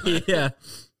mom. Yeah,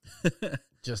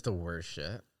 Just the worst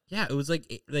shit. yeah. It was like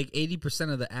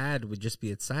 80% of the ad would just be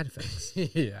its side effects.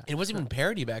 Yeah. It wasn't even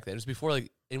parody back then. It was before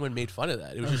like anyone made fun of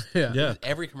that. It was just Yeah. Yeah.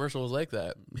 every commercial was like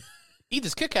that. Eat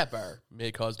this Kit Kat bar.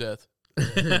 May cause death.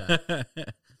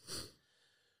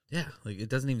 Yeah, like it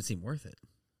doesn't even seem worth it.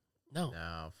 No.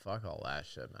 No, fuck all that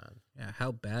shit, man. Yeah,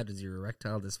 how bad is your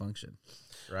erectile dysfunction?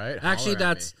 Right? Actually,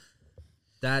 Holler at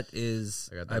that is.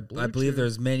 I got I, that blue I believe chew.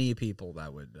 there's many people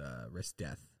that would risk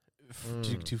death.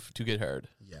 To get hard.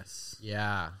 Yes. me.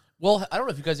 Yeah. Well, I don't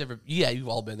know if you guys ever. Yeah, you've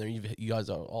all been there. You guys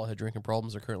all had drinking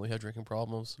problems or currently have drinking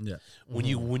problems. Yeah. When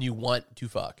you want to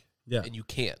fuck, Yeah. and you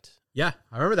can't, Yeah.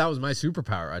 I remember that was my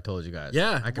superpower. I told you guys.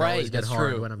 Yeah. I can Right, always get that's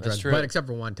hard true. when I'm That's drunk. true. But except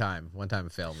for one time. One time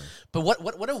it failed me. But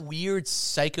what a weird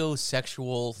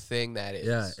psychosexual thing that is.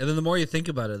 Yeah. And then the more you think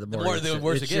about it, the more the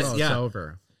worse it gets. Oh, Yeah. it's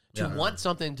over. To Yeah. want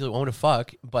something to want to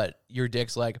fuck, but your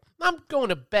dick's like, I'm going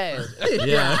to bed.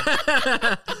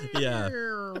 Yeah. Yeah.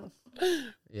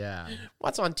 Yeah.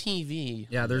 What's on TV?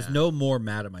 Yeah. There's no more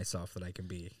mad at myself that I can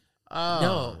be. Oh.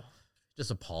 No. Just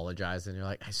apologize and you're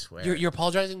like, I swear. You're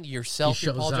apologizing to yourself. He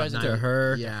You're shows up apologizing not- To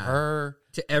her. Yeah. her.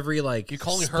 To every like You're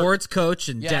calling her- sports coach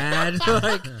and Yeah. dad.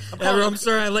 Like, I'm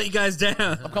sorry I let you guys down.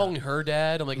 I'm calling her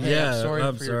dad. I'm like, hey, Yeah, I'm sorry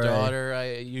I'm for your sorry. daughter.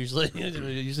 I usually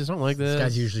something like this.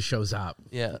 This guy usually shows up.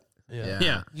 Yeah.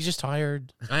 Yeah. He's just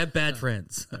tired. I have bad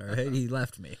friends. All right. He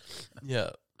left me. Yeah.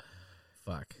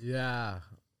 Fuck. Yeah.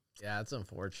 Yeah, it's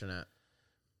unfortunate.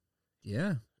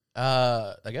 Yeah.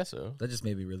 I guess so. That just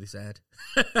made me really sad.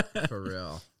 For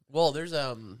real. Well, there's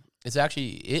it's actually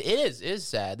it is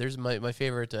sad. There's my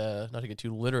favorite, not to get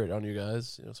too literate on you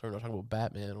guys, sorry, I'm not talking about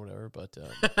Batman or whatever, but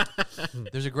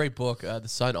there's a great book, The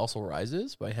Sun Also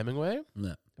Rises by Hemingway.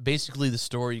 No. Basically, the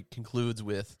story concludes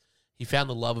with he found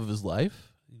the love of his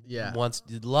life. Yeah. He wants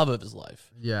the love of his life.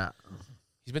 Yeah.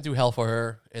 He's been through hell for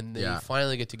her, and they Yeah.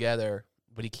 finally get together,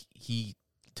 but he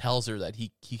tells her that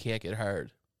he can't get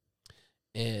hard,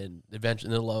 and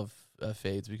eventually the love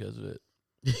fades because of it.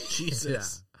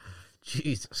 Jesus.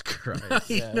 Jesus Christ.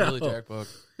 Yeah, know. really dark book.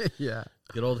 Yeah.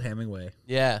 Good old Hemingway.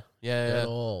 Yeah. Good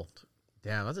old.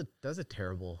 Damn, that's a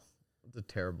terrible.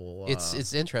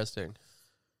 It's interesting.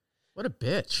 What a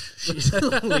bitch. She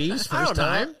leaves I first don't know.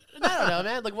 time. I don't know,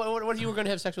 man. Like, what if you were going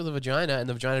to have sex with a vagina and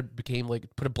the vagina became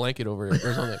like put a blanket over it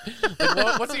or something?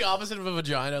 Like, what's the opposite of a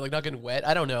vagina? Like not getting wet?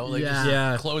 I don't know. Like just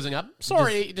Yeah. closing up.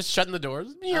 Sorry, just shutting the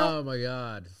doors. Oh my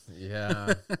god. Yeah.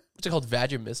 What's it called?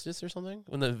 Vaginismus or something?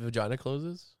 When the vagina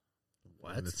closes?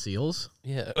 And the seals.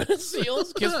 Yeah.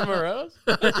 Seals? Kiss from a rose?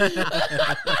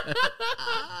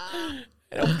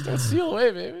 Don't seal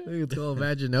away, baby. I think it's called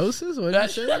vaginosis. What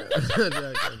did you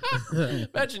say?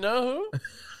 Imagine know who?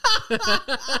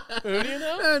 Who do you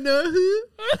know? I know who.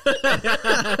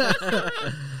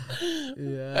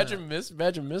 Yeah.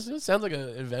 Vaginismus? Sounds like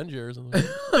an Avenger or something.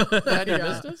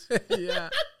 Vaginismus? Yeah.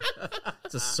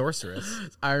 It's a sorceress.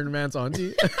 It's Iron Man's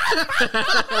auntie.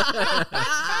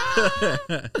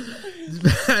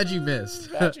 Bad you missed.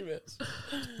 Vaginismus.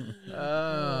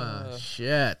 Oh,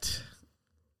 shit.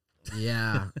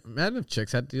 Yeah. Imagine if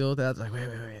chicks had to deal with that. It's like, wait.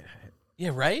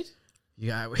 Yeah, right?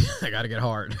 I gotta get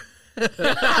hard. Wait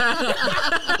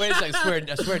a second,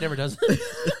 I swear it never does.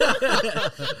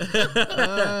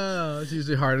 Oh, it's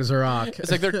usually hard as a rock. It's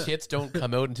like their tits don't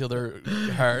come out until they're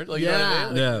hard. Like, you know what I mean?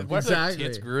 Like, Yeah, what if their exactly.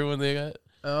 tits grew when they got...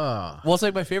 Oh. Well, it's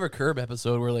like my favorite Curb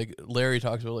episode where like Larry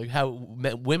talks about like how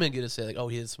women get to say like, oh,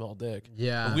 he has a small dick.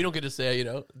 Yeah. But we don't get to say,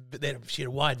 she had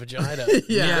a wide vagina.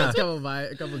 Yeah. There's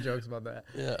a couple jokes about that.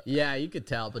 Yeah. Yeah, you could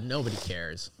tell, but nobody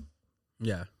cares.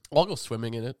 Yeah. I'll go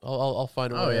swimming in it. I'll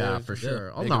find a way. Oh yeah, for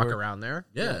sure. I'll Make it knock work. around there.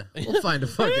 Yeah. We'll find a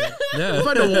fucking. Yeah. We'll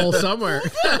find a wall somewhere.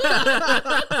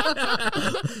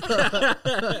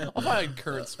 I'll find a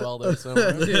current swell there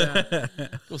somewhere. Yeah.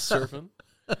 Go surfing.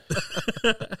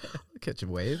 Catch a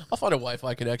wave. I'll find a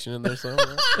Wi-Fi connection in there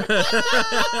somewhere.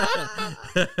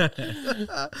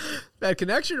 Bad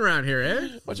connection around here, eh?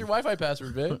 What's your Wi-Fi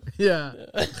password, babe? Yeah.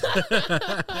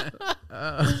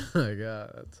 Oh my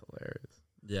god, that's hilarious.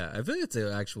 Yeah. I feel like it's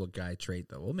an actual guy trait,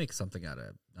 though. We'll make something out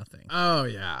of nothing. Oh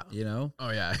yeah. You know? Oh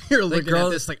yeah. You're looking at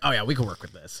girls- this like, oh yeah, we can work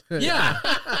with this. Yeah.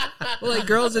 Well, like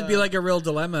girls would be like a real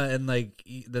dilemma, and like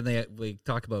then they like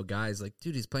talk about guys like,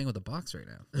 dude, he's playing with a box right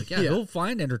now. Like, yeah, Yeah. he'll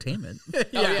find entertainment.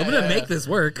 Yeah, I'm gonna make this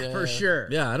work. Yeah. for sure.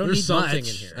 Yeah, I don't There's need something much.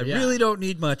 in here. I Yeah. really don't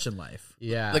need much in life.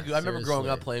 Yeah. Like I remember growing up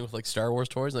seriously. playing with like Star Wars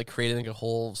toys, and, like creating like a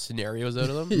whole scenarios out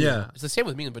of them. Yeah. It's the same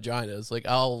with me and vaginas. Like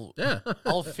I'll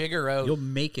figure out. You'll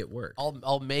make it work.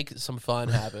 I'll make some fun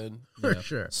happen. For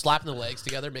sure. Slapping the legs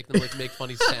together, make them like make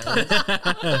funny sounds.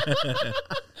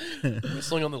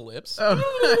 Whistling on the lips.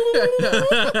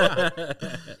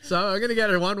 So I'm gonna get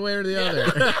it one way or the other.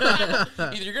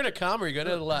 Either you're gonna come or you're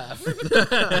gonna laugh.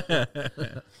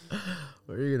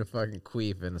 Or you're gonna fucking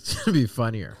queef and it's gonna be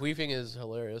funnier. Queefing is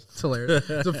hilarious. It's hilarious.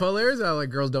 It's hilarious how like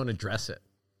girls don't address it.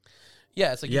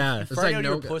 Yeah, it's like Yeah. you It's fart like out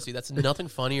no your go- pussy. That's nothing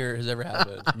funnier has ever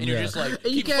happened. And you're Yeah. just like,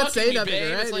 You "Keep can't fucking say me, nothing,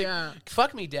 babe." right? It's like, Yeah.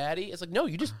 fuck me, daddy. It's like, no,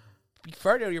 you just you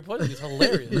fart out your pussy. It's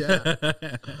hilarious. Yeah.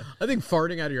 I think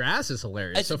farting out of your ass is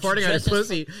hilarious. It's So farting out of just as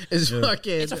pussy is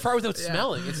fucking. It's a fart without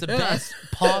smelling. It's the best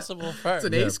possible fart. It's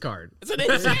an ace card. It's an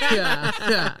ace. Yeah,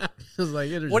 yeah. Just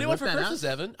like, What do you want for Christmas,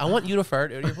 Evan? I want you to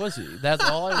fart out of your pussy. That's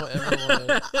all I ever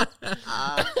wanted.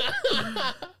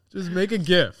 Just make a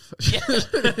GIF.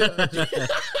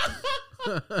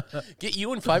 Get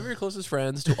you and 5 of your closest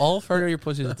friends to all fart out your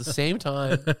pussies at the same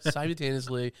time,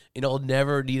 simultaneously, and I'll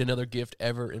never need another gift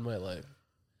ever in my life.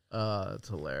 That's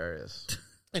hilarious.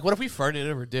 Like, what if we farted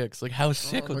out of our dicks? Like, how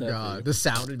sick Oh would my that god, be? the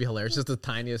sound would be hilarious. Just the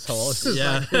tiniest hole. It's just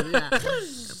Yeah.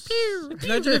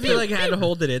 Imagine if you like had to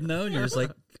hold it in though, and you're just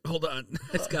like, hold on,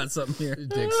 it's got something here.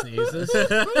 Dick sneezes.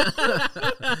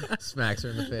 Smacks her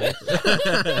in the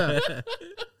face.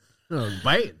 Oh,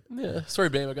 bite. Yeah. Sorry,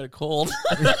 babe, I got a cold.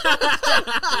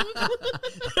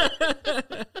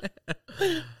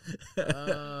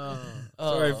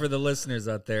 Sorry for the listeners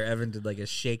out there. Evan did like a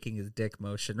shaking his dick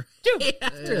motion right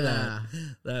after that.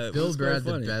 That Bill was Burr quite had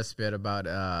the funny. best bit about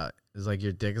is like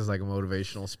your dick is like a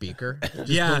motivational speaker. Just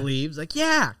Yeah. believes like,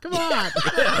 yeah, come on.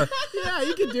 Yeah,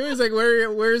 you can do it. He's like,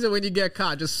 where is it when you get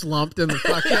caught? Just slumped in the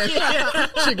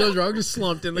fucking shit goes wrong, just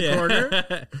slumped in the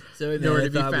corner. So Nowhere to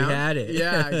be thought found. we had it.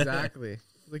 Yeah, exactly.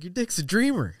 Like your dick's a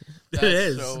dreamer. That's It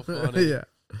is. so funny. Yeah.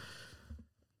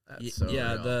 That's so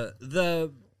yeah, real.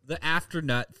 the after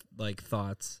nut like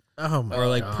thoughts Oh my or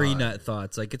like God. pre nut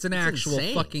thoughts. Like it's an actual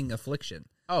insane. fucking affliction.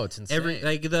 Oh, it's insane. Every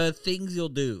like the things you'll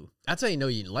do. That's how you know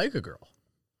you like a girl.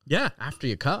 Yeah. After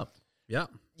you come. Yeah.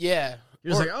 Yeah.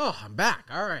 You're just like, oh, I'm back.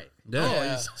 All right. Yeah.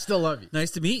 Oh, I still love you.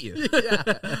 Nice to meet you.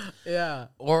 Yeah.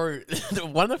 Or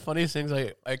one of the funniest things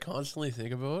I constantly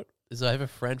think about is I have a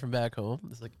friend from back home.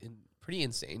 This like pretty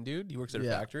insane dude. He works at a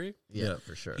Yeah. factory. Yeah,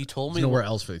 for sure. He told There's me nowhere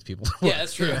else for these people. Yeah,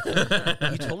 that's true.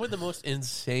 He told me the most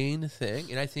insane thing,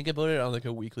 and I think about it on like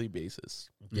a weekly basis.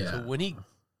 Yeah. So when he,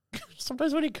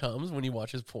 sometimes when he comes, when he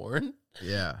watches porn,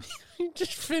 Yeah. he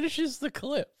just finishes the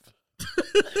clip.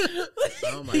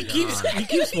 Oh my God. He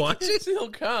keeps watching. He'll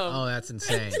come. Oh, that's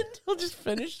insane. He'll just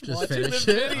finish. Just watching finish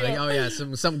the it. video. Like, oh yeah,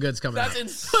 some good's coming That's out.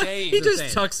 insane. He just insane.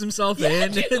 tucks himself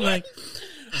in dude, and like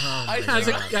I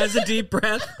has a deep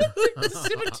breath.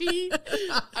 sip of tea.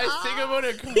 I think about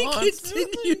it He constantly.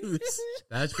 continues.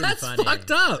 That's pretty That's funny.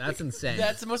 fucked up. That's insane.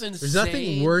 That's the most insane. There's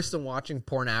nothing worse than watching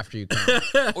porn after you come.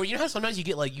 Or you know how sometimes you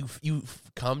get like you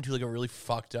come to like a really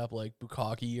fucked up like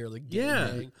bukkake or like Yeah.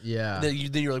 gangbang, Yeah.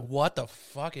 and then you're like, what the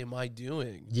fuck am I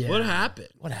doing? Yeah. What happened?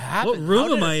 What happened? What room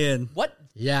How am did- I in? What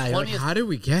Yeah. You're like, 20th how did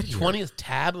we get here? 20th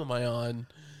tab am I on?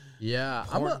 Yeah.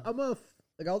 Porn. I'm a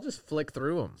like I'll just flick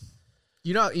through them.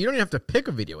 You don't even have to pick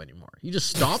a video anymore. You just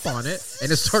stop on it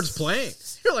and it starts playing.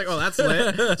 You're like, oh, that's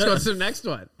lit. Let's go to the next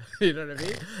one. You know what I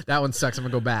mean? That one sucks. I'm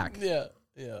gonna go back. You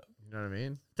Yeah. know what I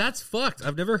mean? That's fucked.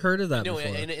 I've never heard of that No,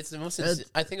 before. and it's the most. That's-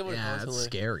 I think about it Yeah, constantly. that's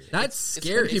scary. That's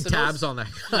scary. it's Keep the tabs most- on that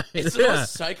guy. It's the Yeah.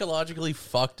 most psychologically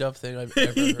fucked up thing I've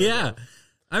ever heard. yeah. of.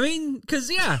 I mean,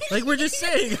 because like we're just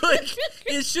saying, like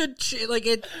it should,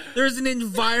 there's an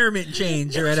environment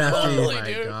change right after you. Totally, my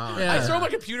dude. God. Yeah. I throw my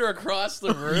computer across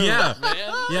the room. Yeah. man.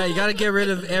 Yeah, you got to get rid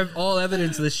of all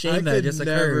evidence of the shame that could just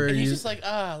never occurred. And he's You- just like,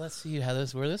 let's see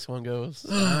where this one goes.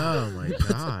 Oh my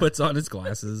god. Puts on his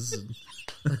glasses.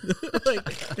 Like,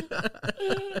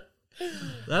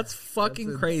 that's fucking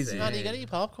That's crazy. insane. Honey, you got any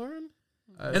popcorn?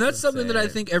 And that's something that I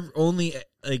insane. think only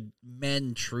like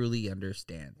men truly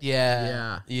understand.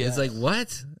 Yeah. It's like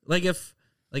what? Like if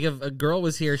a girl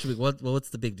was here, she'd be like, what's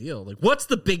the big deal? Like, what's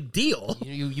the big deal?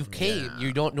 you've caved.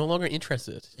 Yeah. You're no longer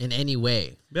interested. in any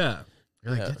way. Yeah.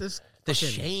 You're like, Yeah. get this. The fucking-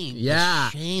 shame. Yeah.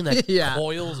 The shame that Yeah.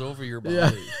 coils over your body.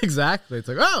 Yeah, exactly. It's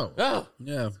like, oh, Oh,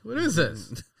 Yeah. what is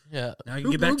this? yeah. Now you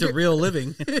can get back to real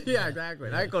living. Yeah, exactly.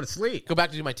 Now I go to sleep. Go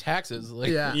back to do my taxes. Like,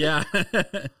 Yeah. Yeah.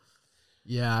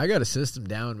 Yeah, I got a system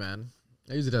down, man.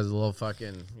 I use it as a little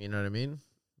fucking, you know what I mean?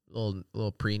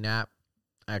 Little pre-nap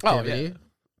activity.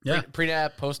 Yeah.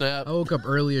 Pre-nap, post-nap. I woke up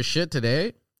early as shit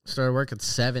today. Started work at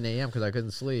 7 a.m. because I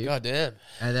couldn't sleep. God damn.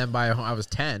 And then I was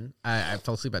 10. I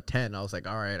fell asleep at 10. I was like,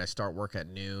 all right, I start work at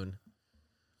noon.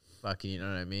 Fucking, you know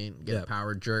what I mean? Get Yeah. a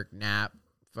power jerk, nap,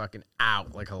 fucking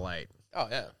out like a light. Oh,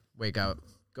 yeah. Wake up,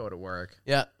 go to work.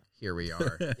 Yeah. Here we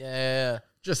are. Yeah.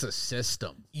 Just a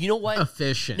system. You know what?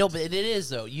 Efficient. No, but it is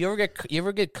though. You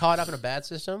ever get caught up in a bad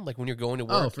system, like when you're going to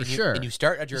work? Oh, for and you, sure. And you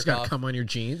start a You just jerk got to off. come on your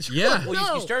jeans. Yeah.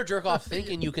 Well, you start a jerk off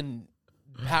thinking you can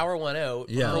power one out.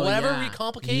 Yeah. For Oh, whatever yeah.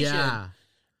 complication. Yeah.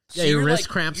 So Yeah, your you're wrist like,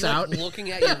 cramps you're out. Like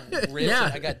looking at your wrist. Yeah.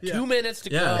 Like, I got 2 minutes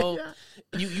to Yeah. go.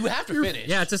 You have to finish.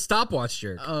 Yeah, it's a stopwatch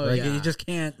jerk. Oh, like yeah. you just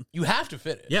can't. You have to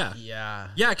finish. Yeah. Yeah.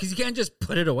 Yeah, because you can't just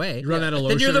put it away. You run out of Then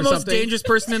lotion you're the or most something? dangerous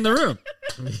person in the room.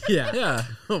 Yeah. Yeah.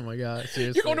 Oh my god.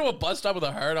 Seriously. You're going to a bus stop with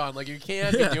a hard on. Like you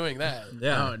can't be doing that.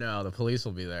 Yeah. Oh no, the police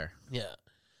will be there. Yeah.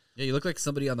 Yeah, you look like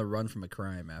somebody on the run from a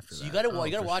crime after So that. you gotta Oh,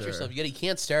 for watch sure. yourself. You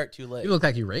can't start too late. You look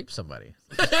like you raped somebody.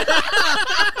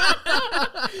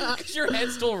 Because your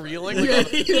head's still reeling. Like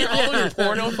all your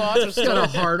porno thoughts are Got a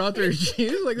still. hard on their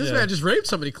jeans. Like this man just raped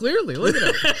somebody. Clearly, look at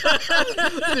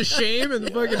him. The shame and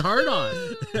the fucking hard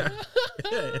on.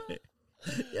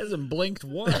 He hasn't blinked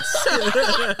once.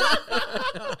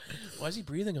 Why is he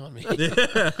breathing on me?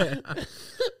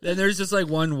 Then there's just like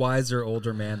one wiser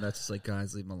older man that's just like,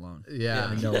 guys, leave him alone. Yeah.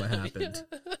 I know what happened.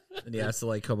 And he has to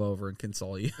like come over and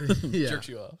console you. Yeah. Jerks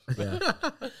you off. Yeah.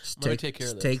 Just take care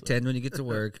of this. Take 10 when you get to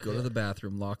work. Go to the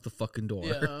bathroom. Lock the fucking door.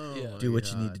 Yeah. yeah. Do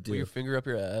what you need to Put your do. finger up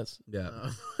your ass. Yeah.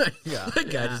 Yeah. The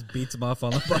guy just beats him off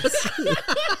on the bus.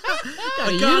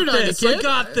 I I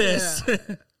got this.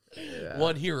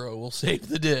 One hero will save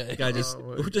the day. Guy just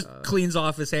cleans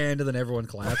off his hand and then everyone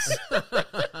claps.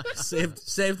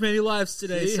 saved many lives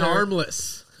today. Be sir.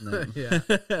 harmless. No. Yeah.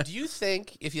 Do you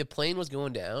think if your plane was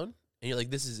going down and you're like,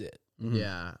 this is it,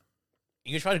 Yeah.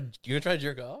 you're gonna try to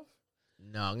jerk off?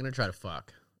 No, I'm gonna try to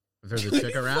fuck. If there's a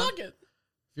chick around, Fuck it.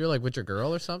 if you're like with your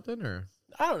girl or something, or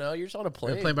I don't know. You're just on a you're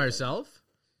plane. playing by yourself,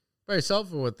 or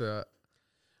with the.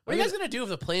 What are you guys gonna do if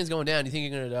the plane's going down? Do you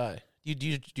think you're gonna die?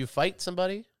 Do you fight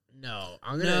somebody? No,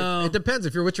 I'm gonna. No. It depends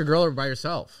if you're with your girl or by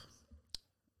yourself.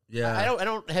 Yeah. I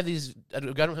don't have these. I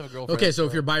don't have a girlfriend. Okay, so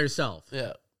if you're by yourself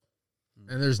yeah,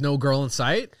 and there's no girl in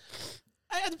sight,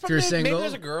 you're you're maybe single-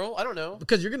 there's a girl. I don't know.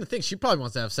 because you're gonna think she probably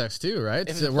wants to have sex too, right?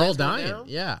 If So the we're all plane's going dying. down?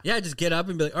 Yeah. Yeah, just get up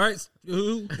and be like, all right,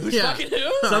 who? Who's Yeah. fucking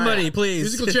who? Somebody, please.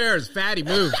 Musical chairs, fatty,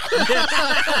 move.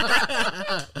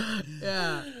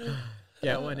 Yeah.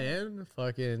 Get one in.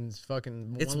 Fucking.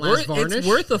 It's one last worth varnish. it's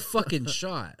worth a fucking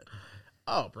shot.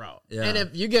 Oh, bro. Yeah. And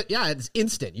if you get, it's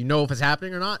instant. You know if it's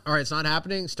happening or not. All right, it's not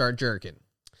happening. Start jerking.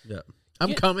 Yeah.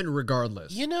 I'm coming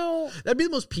regardless. You know, That'd be the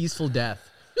most peaceful death.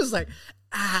 Just like,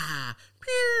 ah.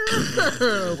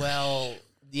 well,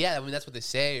 yeah. I mean, that's what they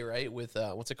say, right? With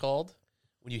what's it called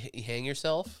when you hang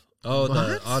yourself? Oh, the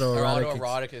What? autoerotic.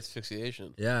 Autoerotic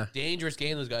asphyxiation. Yeah. Dangerous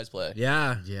game those guys play.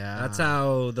 Yeah. Yeah. That's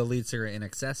how the lead singer in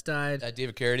XS died.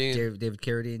 David Carradine. David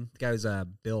Carradine. The guy was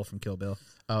Bill from Kill Bill.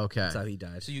 Okay. That's how he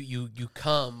died. So you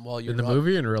come while you're In the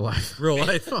movie or in real life? Real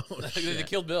life. Oh, They shit.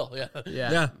 killed Bill. Yeah.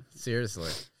 Yeah. Yeah.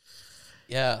 Seriously.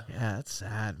 Yeah. Yeah, that's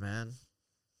sad, man.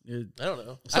 I don't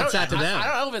know. It's not sad to them. I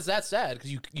don't know if it's that sad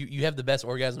because you have the best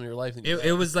orgasm of your life.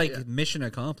 It was like mission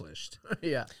accomplished.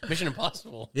 Yeah. Mission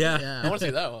Impossible. Yeah. Yeah. I want to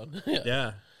see that one. Yeah.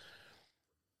 Yeah.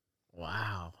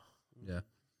 Wow. Yeah.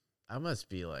 I must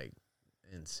be like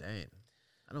insane.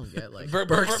 I don't get like.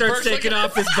 Burke starts taking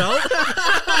off his belt.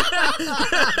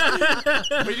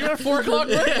 What are you doing at 4 o'clock?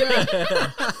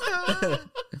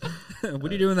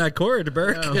 What are you doing in that cord,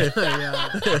 Burke? Yeah.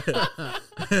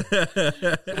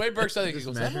 The way Burke said it, he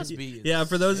goes, that must be Yeah,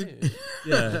 for those- insane."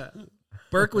 Yeah.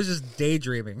 Burke was just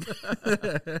daydreaming.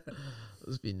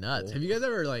 Those be nuts. Have you guys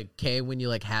ever like came when you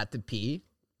like had to pee?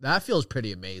 That feels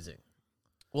pretty amazing.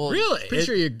 Well, Really? Pretty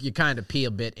sure you kind of pee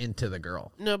a bit into the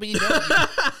girl. No, but you don't.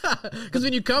 Because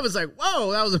when you come, it's like,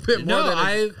 whoa, that was a bit more No,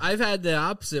 than I've had the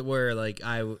opposite where like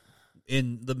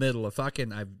in the middle of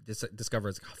fucking I've discovered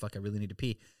it's like, oh fuck, I really need to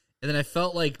pee. And then I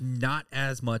felt like not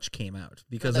as much came out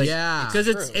because like, Yeah. because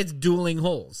True. it's dueling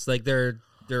holes. Like they're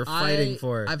fighting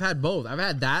for I've had both. I've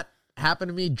had that happen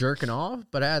to me jerking off,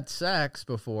 but I had sex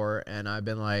before, and I've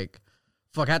been like,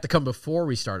 fuck, I had to come before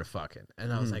we started fucking.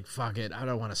 And I was like, fuck it, I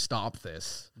don't want to stop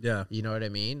this. yeah. You know what I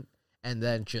mean? And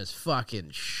then just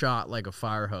fucking shot like a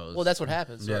fire hose. Well, that's what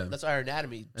happens. Yeah. That's our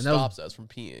anatomy And that was- stops us from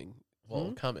peeing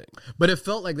while coming. but it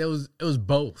felt like it was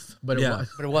both. But it Yeah. was.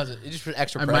 But it wasn't. It just put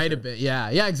extra I pressure. might have been. Yeah,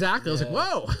 exactly. I was like,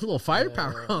 whoa, a little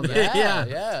firepower on that. Yeah,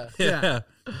 Yeah. yeah. Yeah.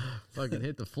 Fucking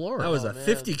hit the floor. That was a man.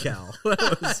 50 cal.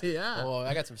 That was- yeah. Oh,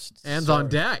 I got some Hands on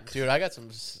stories. deck. Dude, I got some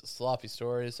sloppy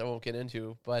stories I won't get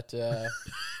into, but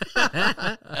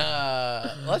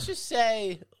let's just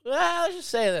say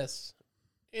this.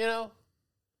 You know?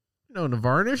 No, to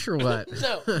varnish or what?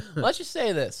 No, let's just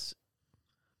say this.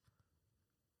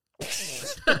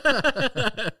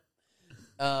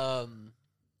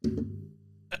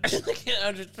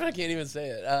 I can't even say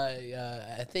it.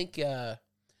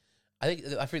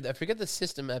 I forget the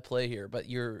system at play here, but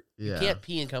you Yeah. can't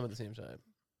pee and come at the same time.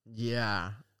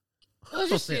 Yeah. Let's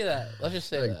just say that. Let's just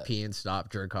say Like that. pee and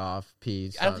stop, jerk off, pee. I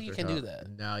don't stop, think you jerk can do off. that.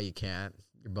 No, you can't.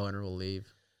 Your boner will leave.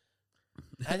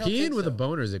 I don't Peeing think with so. a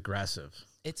boner is aggressive.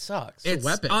 It sucks. it's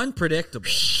weapon. unpredictable.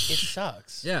 It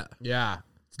sucks. Yeah. Yeah.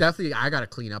 It's definitely, I got to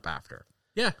clean up after.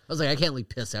 Yeah. I was like, I can't leave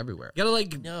piss everywhere. You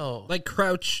gotta No. like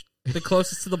crouch the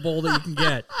closest to the bowl that you can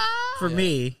get for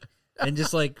me. And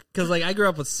just like, cause like I grew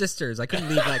up with sisters. I couldn't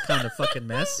leave that kind of fucking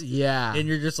mess. Yeah. And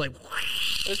you're just like,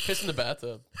 There's piss in the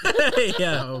bathtub.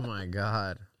 yeah. Oh my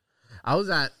God. I was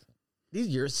at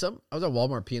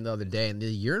Walmart peeing the other day, and the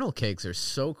urinal cakes are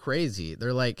so crazy.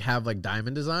 They're like, have like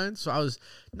diamond designs. So I was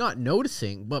not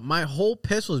noticing, but my whole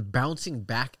piss was bouncing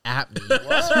back at me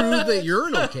through the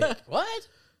urinal cake. What?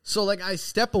 So like I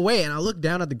step away and I look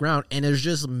down at the ground, and there's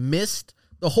just mist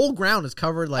The whole ground is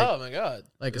covered like Oh my god.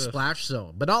 like a splash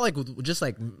zone, but not like just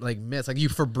like mist. Like you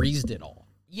Febrezed it all.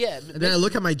 Yeah. And then I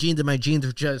look at my jeans, and my jeans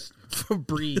are just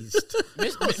Febrezed.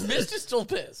 Mist is still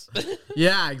piss.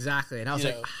 Yeah, exactly. And I was You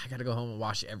like, know. I gotta go home and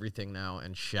wash everything now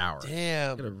and shower.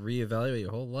 Damn. Gotta reevaluate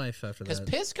your whole life after Because that.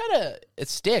 piss kind of it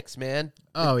sticks, man.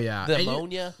 Oh yeah, The And you-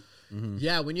 ammonia.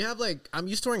 yeah. When you have like, I'm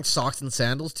used to wearing socks and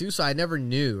sandals too, so I never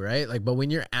knew, right? Like, but when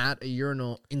you're at a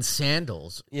urinal in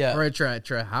sandals, Yeah. or at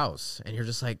your house, and you're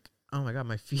just like, oh my god,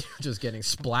 my feet are just getting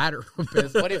splattered with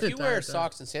piss. But if the you entire wear time.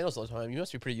 socks and sandals all the time, you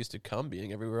must be pretty used to cum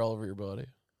being everywhere all over your body.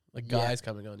 Like Yeah. guys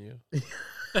coming on you.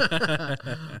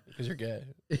 Because you're gay.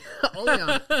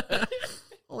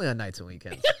 only on nights and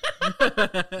weekends.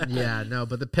 Yeah, no,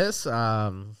 but the piss,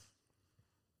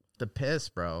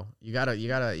 bro. You gotta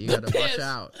watch piss.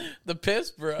 out. The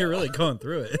piss, bro. You're really going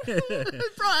through it.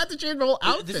 Bro, I had to change my whole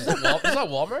outfit. This is at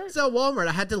Walmart? It's at Walmart.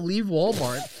 I had to leave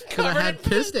Walmart because I Covered had in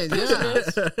piss stains. Yeah, piss.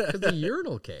 because the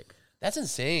urinal kick. That's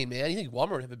insane, man. You think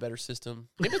Walmart would have a better system?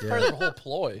 Maybe it's part of their whole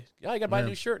ploy. Yeah, you gotta buy a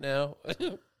new shirt now.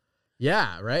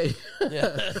 Yeah, right.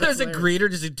 Yeah. There's a greeter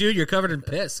just like, dude, you're covered in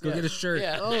piss. Go get a shirt.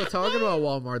 Yeah. Oh, talking about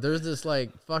Walmart, there's this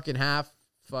like fucking half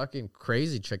fucking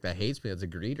crazy chick that hates me. That's a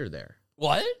greeter there.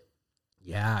 What?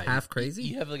 Yeah, Half crazy?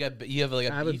 You have like a I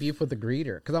have a beef with the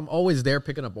greeter because I'm always there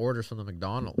picking up orders from the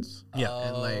McDonald's. Yeah.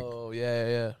 and like Oh,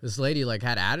 yeah. this lady like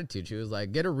had attitude. She was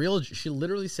like, "Get a real." She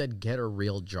literally said, "Get a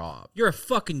real job." You're a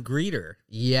fucking greeter.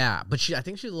 Yeah, but I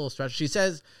think she's a little stretched. She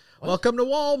says, "Welcome to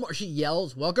Walmart." She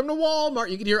yells, "Welcome to Walmart."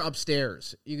 You can hear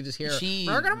upstairs. You can just hear,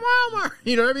 "Welcome to Walmart."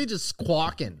 You know what I mean? Just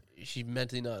squawking. Is she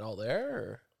mentally not all there?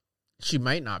 Or? She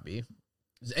might not be.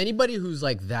 Is anybody who's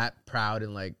like that proud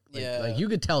and like you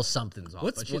could tell something's off.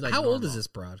 But she's like, how old is normal. this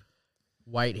broad?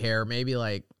 White hair, maybe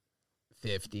like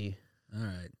 50. All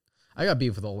right. I got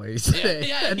beef with old ladies today.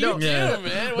 Yeah, And you do, man.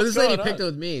 But What's this lady going picked it on?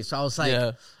 with me, so I was like,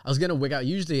 Yeah. I was gonna wig out.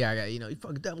 Usually, I got you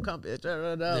fucking dumb cunt bitch,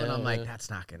 and I'm like, Yeah.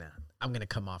 that's not gonna. I'm gonna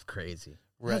come off crazy.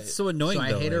 Right. That's so annoying. So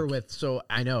I though, hit her like- with. So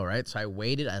I know, right? So I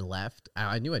waited. I left.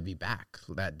 I knew I'd be back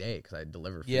that day because I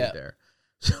delivered food Yeah. there.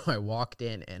 So I walked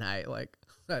in and I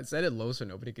said it low so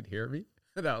nobody could hear me.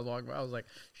 And I was walking by. I was like,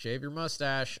 "Shave your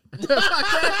mustache."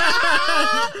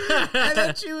 And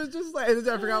then she was just like, I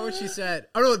forgot what she said.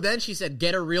 Oh no! Then she said,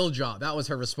 "Get a real job." That was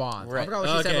her response. I Right. forgot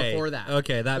what she said before that.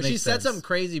 Okay, that But makes she said sense. something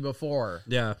crazy before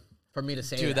Yeah. for me to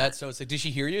say Dude, that. that's so sick. Did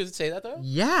she hear you say that though?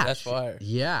 Yeah, That's fire.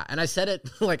 Yeah, and I said it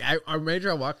like I made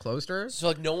sure I walked close to her. So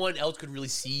like no one else could really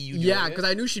see you. Yeah, because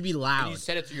because I knew she'd be loud. you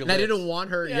said it through your and I lips. didn't want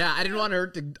her. Yeah. I didn't want her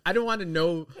to. I didn't want to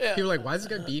know. Yeah. People were like, why is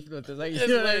this guy beefing with this? Like, you It's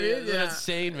know what I like- mean? it's Yeah,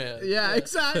 insane, man. yeah,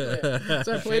 exactly.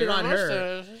 So I played it on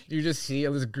her. Mustache. You just see it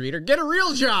was a greeter. Get a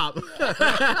real job.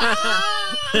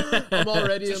 I'm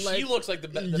already So in like. she looks like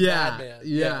the yeah, bad man.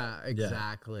 yeah,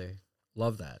 exactly.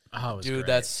 Love that. Oh, it was Dude, great.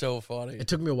 that's so funny. It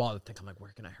took me a while to think. I'm like,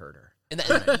 where can I hurt her And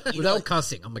that, you, know, without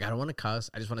cussing? I'm like, I don't want to cuss.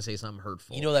 I just want to say something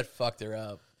hurtful. you know that fucked her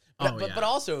up. But, Oh, but, yeah. but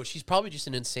also, she's probably just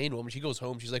an insane woman. She goes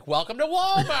home. She's like, "Welcome to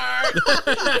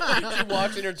Walmart." She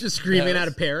walks in her just screaming house.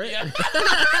 at a parrot. Yeah.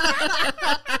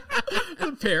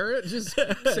 A parrot just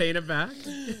saying it back.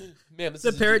 Man, this The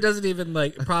is parrot doesn't even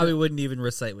like probably wouldn't even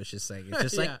recite what she's saying. It's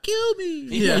just Yeah. like kill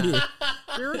me. Yeah.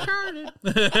 You're retarded.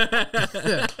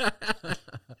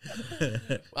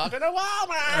 Welcome to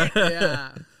Walmart.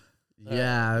 Yeah.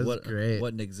 Yeah, it was What great.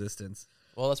 What an existence.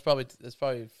 Well, that's probably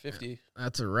 50.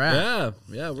 That's a wrap. Yeah,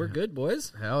 yeah, we're good,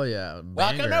 boys. Hell yeah.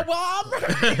 Welcome Banger. to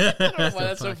Walmart. I don't know why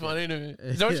that's so funny to me.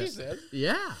 Is that what she said?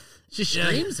 Yeah. She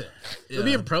screams it. It'll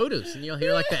be in produce and you'll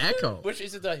hear like the echo. Which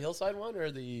is it, the Hillside one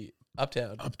or the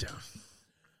Uptown? Uptown.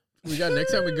 We got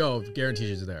next time we go, guarantee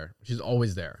she's there. She's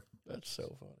always there. That's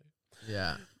so funny.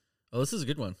 Yeah. Oh, this is a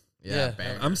good one. Yeah. Yeah.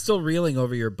 Banger. I'm still reeling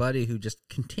over your buddy who just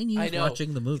I continues know.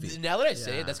 watching the movie. Now that I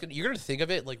say Yeah. it, you're gonna think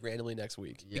of it like randomly next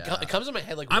week. Yeah. It comes in my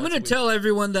head like I'm once gonna a week. tell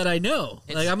everyone that I know.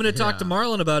 Like I'm gonna talk to Yeah.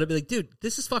 Marlon about it. Be like, dude,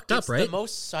 this is fucked It's up, right? the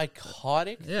most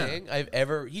psychotic Yeah. thing I've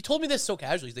ever. He told me this so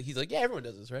casually. He's like, yeah, everyone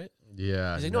does this, right?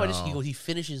 Yeah. He's like, no, he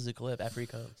finishes the clip after he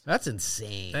comes. That's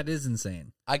insane. That is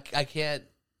insane. I can't.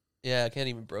 Yeah, I can't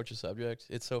even broach a subject.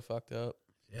 It's so fucked up.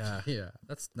 Yeah, Yeah.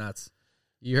 that's nuts.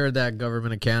 You heard that,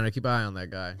 government of Canada. Keep an eye on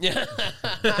that guy. Yeah.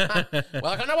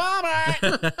 Welcome to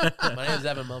Walmart. My name is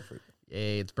Evan Mumford.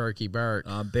 Hey, it's Berkey Burke.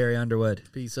 Barry Underwood.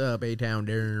 Peace up, A-Town.